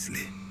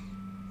Weasley.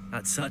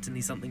 That's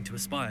certainly something to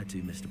aspire to,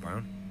 Mr.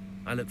 Brown.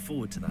 I look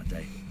forward to that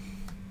day.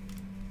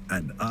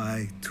 And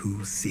I,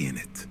 too, see in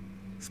it.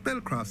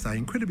 Spellcrafts are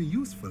incredibly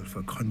useful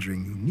for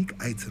conjuring unique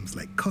items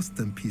like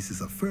custom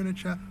pieces of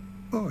furniture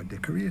or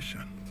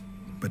decoration.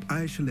 But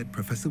I shall let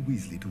Professor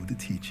Weasley do the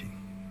teaching.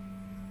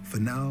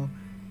 For now,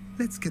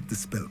 let's get the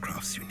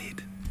spellcrafts you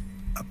need.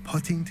 A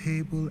potting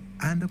table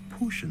and a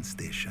potion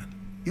station,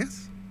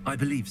 yes? I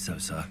believe so,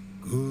 sir.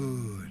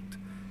 Good.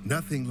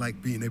 Nothing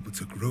like being able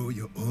to grow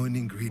your own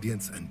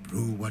ingredients and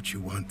brew what you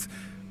want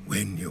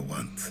when you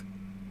want.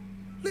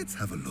 Let's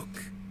have a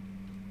look.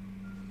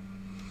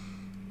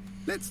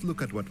 Let's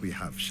look at what we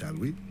have, shall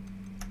we?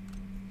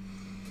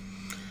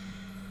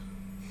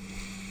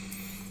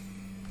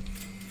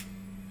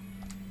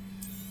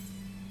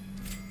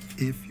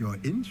 If you're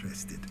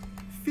interested,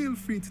 feel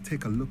free to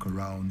take a look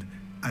around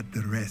at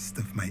the rest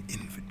of my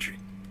inventory.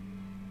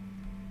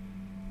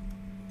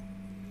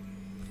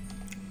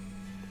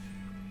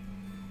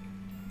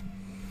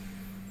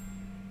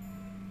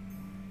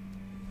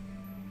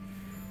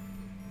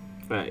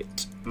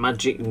 Right,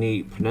 Magic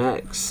Neep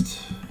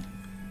next.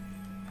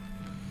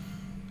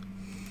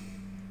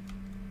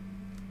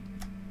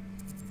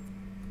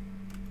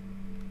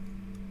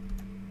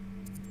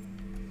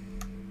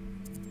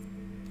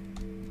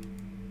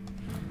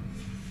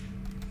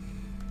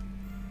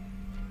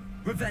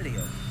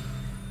 Revelio.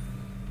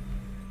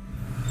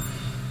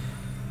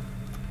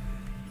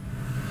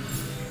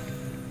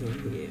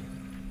 Yeah.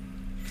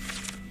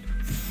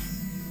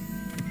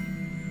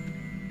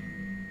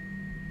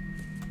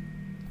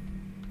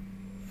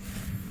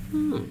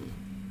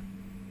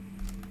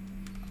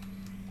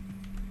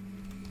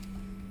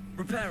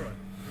 Reparo.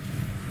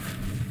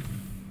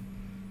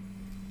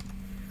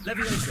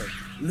 Levioso.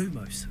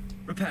 Lumos.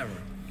 Reparo.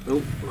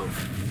 Oh,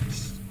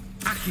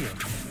 Accio.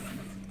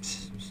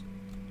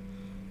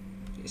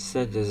 it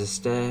said there's a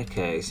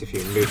staircase if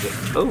you move it.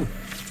 Oh,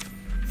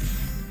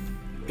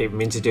 didn't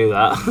mean to do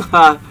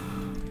that.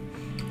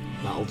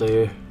 That'll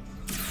do.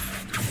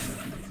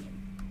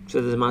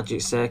 So there's a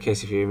magic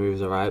staircase if you remove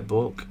the right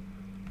book.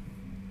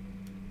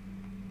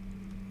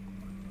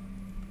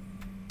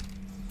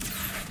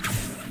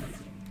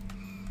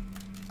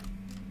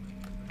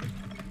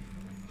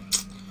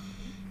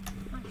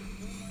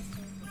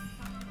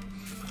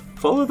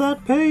 Follow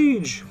that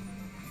page.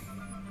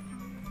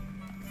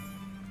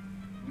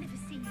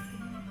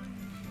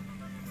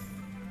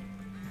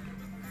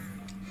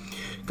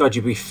 God,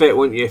 you'd be fit,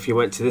 wouldn't you, if you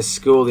went to this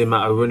school, the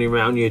amount of running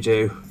around you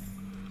do.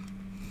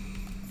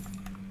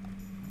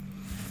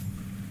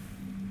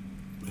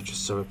 I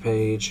just saw a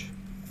page.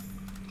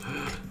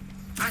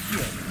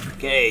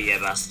 Okay, you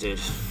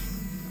bastard.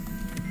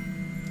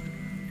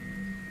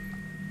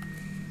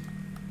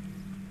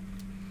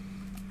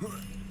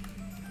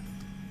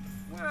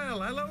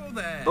 Well, hello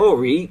there.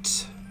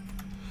 Alright.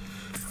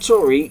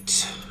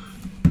 Alright.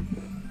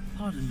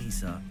 Pardon me,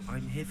 sir.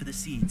 I'm here for the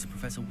seeds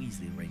Professor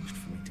Weasley arranged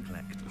for me to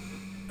collect.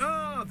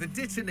 Ah, the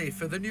dittany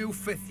for the new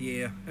 5th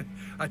year.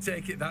 I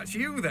take it that's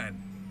you then.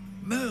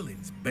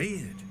 Merlin's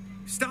beard.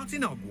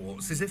 Starting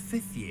Hogwarts as a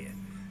 5th year.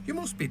 You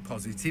must be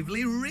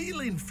positively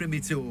reeling from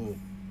it all.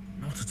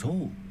 Not at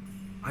all.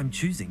 I'm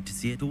choosing to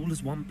see it all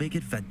as one big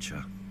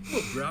adventure.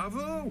 Well,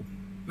 bravo.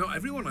 Not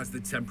everyone has the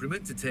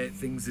temperament to take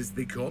things as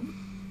they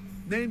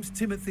come. Name's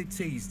Timothy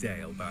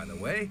Teasdale, by the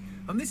way,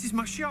 and this is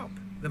my shop,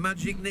 the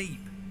Magic Neep.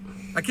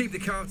 I keep the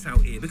cart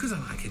out here because I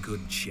like a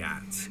good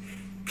chat.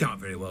 Can't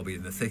very well be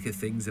in the thick of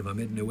things if I'm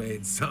hidden away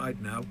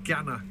inside now,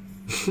 can I?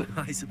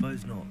 I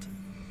suppose not.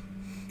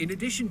 In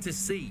addition to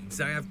seeds,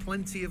 I have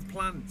plenty of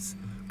plants.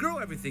 Grow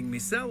everything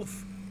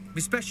myself.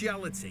 My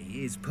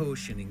speciality is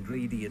potion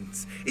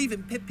ingredients.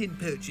 Even Pippin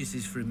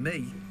purchases from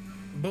me.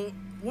 But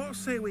what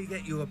say we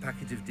get you a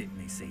packet of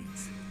Dittany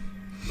seeds?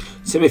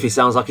 Timothy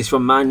sounds like he's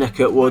from my neck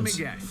of woods.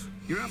 Let me guess.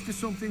 You're after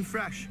something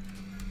fresh.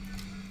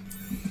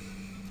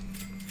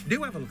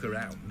 Do have a look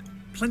around.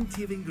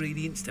 Plenty of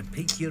ingredients to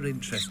pique your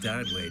interest,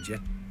 I'd wager.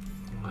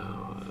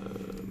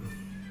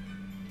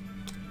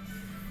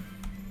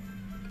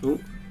 Ooh.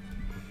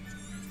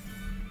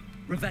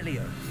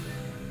 Revelio.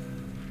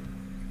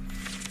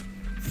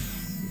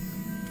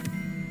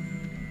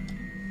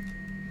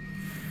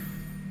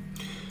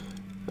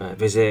 Right,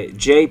 visit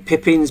J.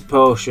 Pippin's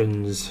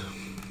Potions.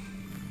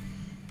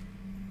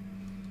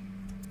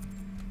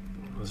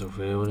 if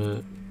we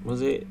wanna,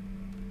 was it?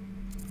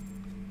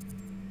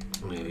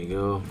 There we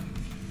go.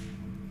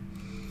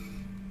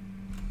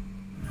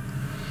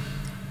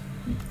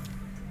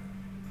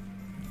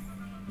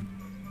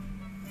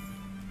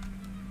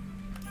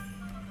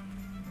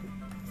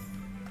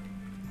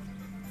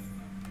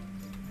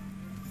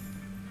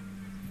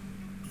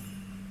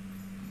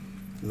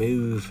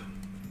 Move.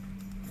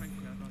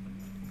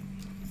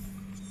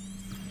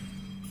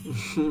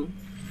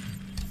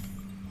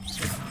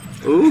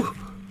 Ooh.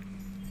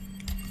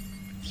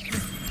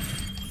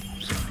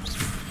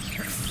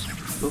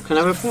 Oh, can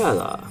I repair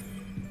that?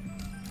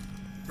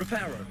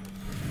 Repairer.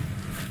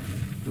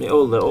 It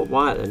all lit up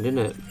white then, didn't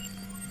it?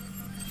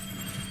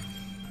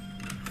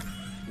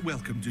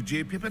 Welcome to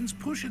J. Pippin's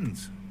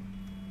Potions.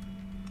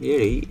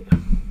 Yeah.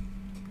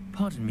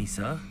 Pardon me,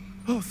 sir.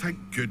 Oh, thank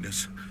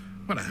goodness.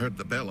 When I heard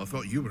the bell, I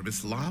thought you were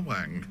Miss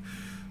Lawang.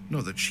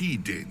 Not that she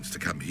deigns to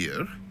come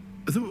here.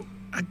 Though,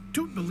 I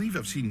don't believe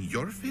I've seen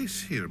your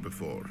face here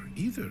before,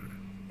 either.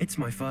 It's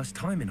my first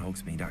time in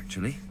Hogsmeade,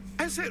 actually.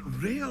 Is it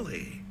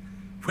really?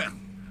 Well,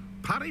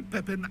 Parry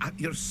Pippin at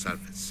your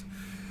service.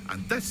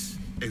 And this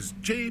is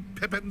J.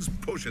 Pippin's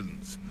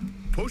Potions.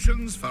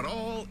 Potions for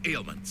all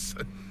ailments.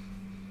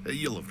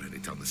 You'll have read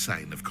it on the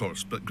sign, of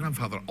course, but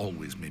Grandfather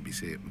always made me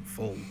say it in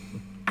full.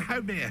 How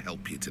may I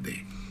help you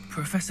today?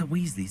 Professor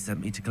Weasley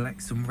sent me to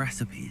collect some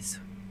recipes.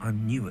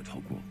 I'm new at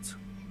Hogwarts.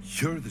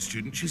 You're the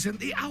student she sent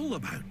the owl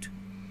about.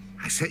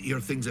 I set your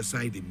things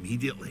aside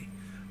immediately.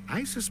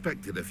 I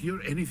suspected if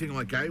you're anything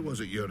like I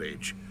was at your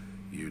age,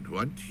 you'd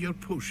want your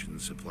potion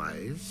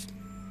supplies.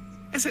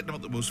 Is it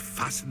not the most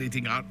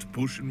fascinating art,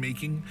 potion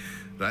making?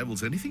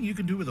 Rivals anything you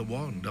can do with a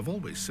wand, I've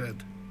always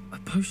said. Are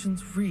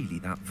potions really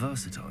that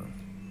versatile?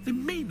 They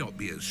may not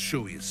be as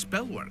showy as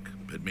spellwork,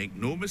 but make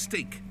no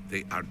mistake,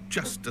 they are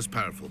just as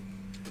powerful.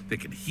 They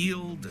can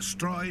heal,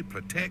 destroy,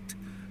 protect.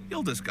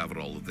 You'll discover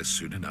all of this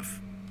soon enough.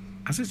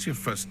 As it's your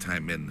first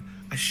time in,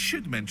 I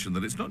should mention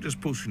that it's not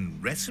just potion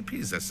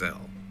recipes I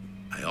sell.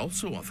 I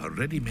also offer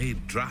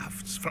ready-made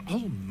drafts for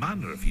all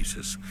manner of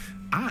uses,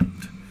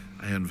 and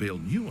I unveil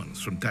new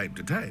ones from time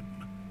to time.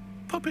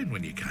 Pop in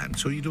when you can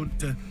so you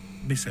don't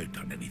miss out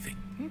on anything.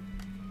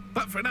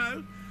 But for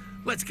now,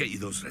 let's get you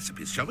those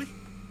recipes, shall we?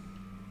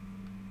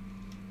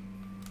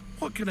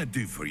 What can I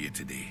do for you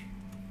today?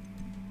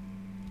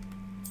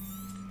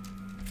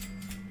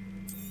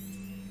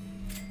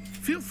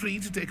 Feel free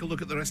to take a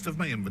look at the rest of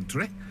my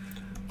inventory,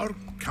 or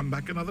come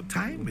back another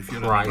time if you're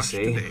in a rush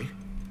today.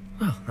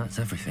 Well, that's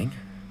everything.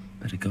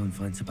 Better go and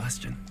find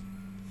Sebastian.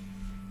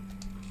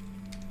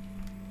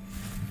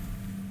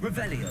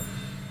 Revelio.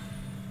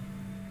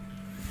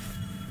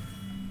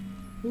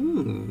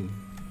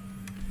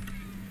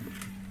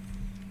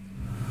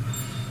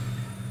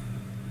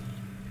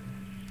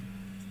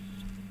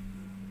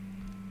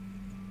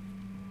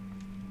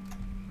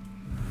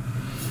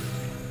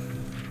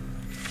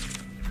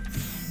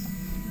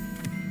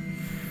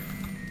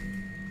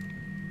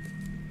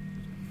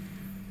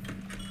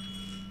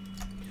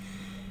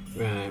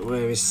 Right,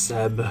 where is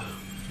Seb?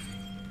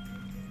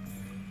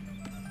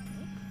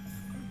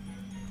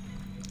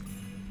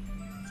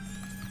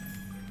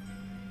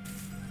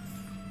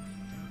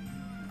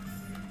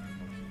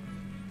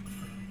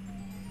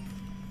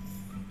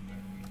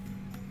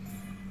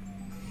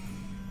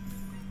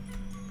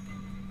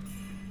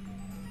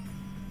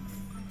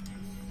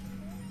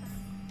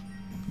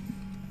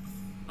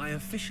 I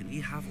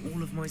officially have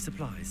all of my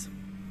supplies.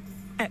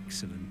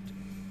 Excellent.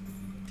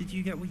 Did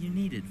you get what you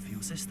needed for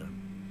your sister?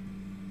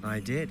 I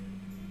did.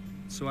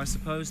 So I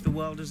suppose the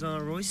world is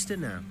our oyster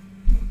now.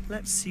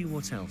 Let's see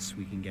what else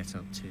we can get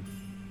up to.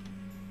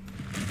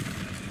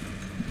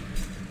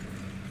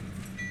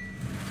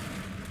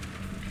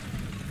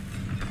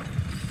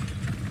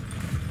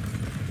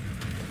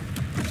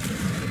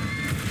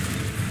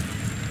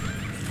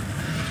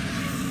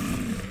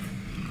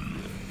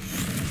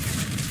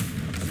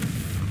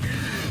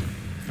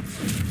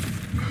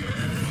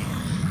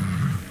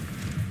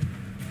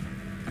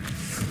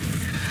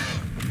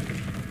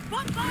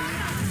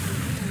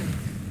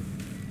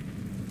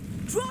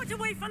 Draw it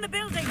away from the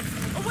building!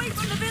 Away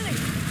from the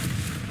village!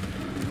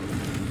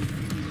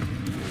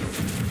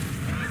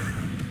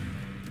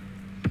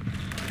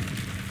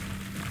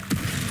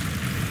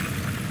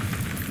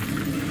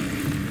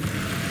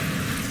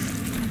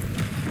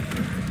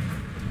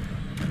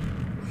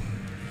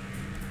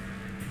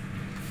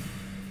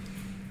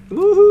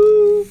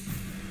 Woohoo!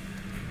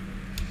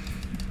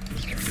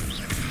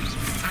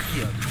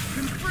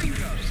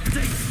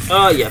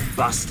 Oh, you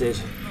bastard.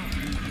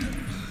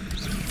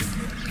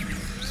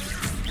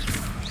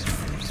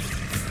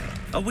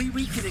 Are we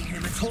weakening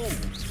him at all?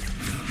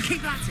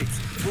 Keep at it.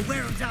 We'll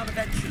wear him down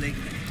eventually.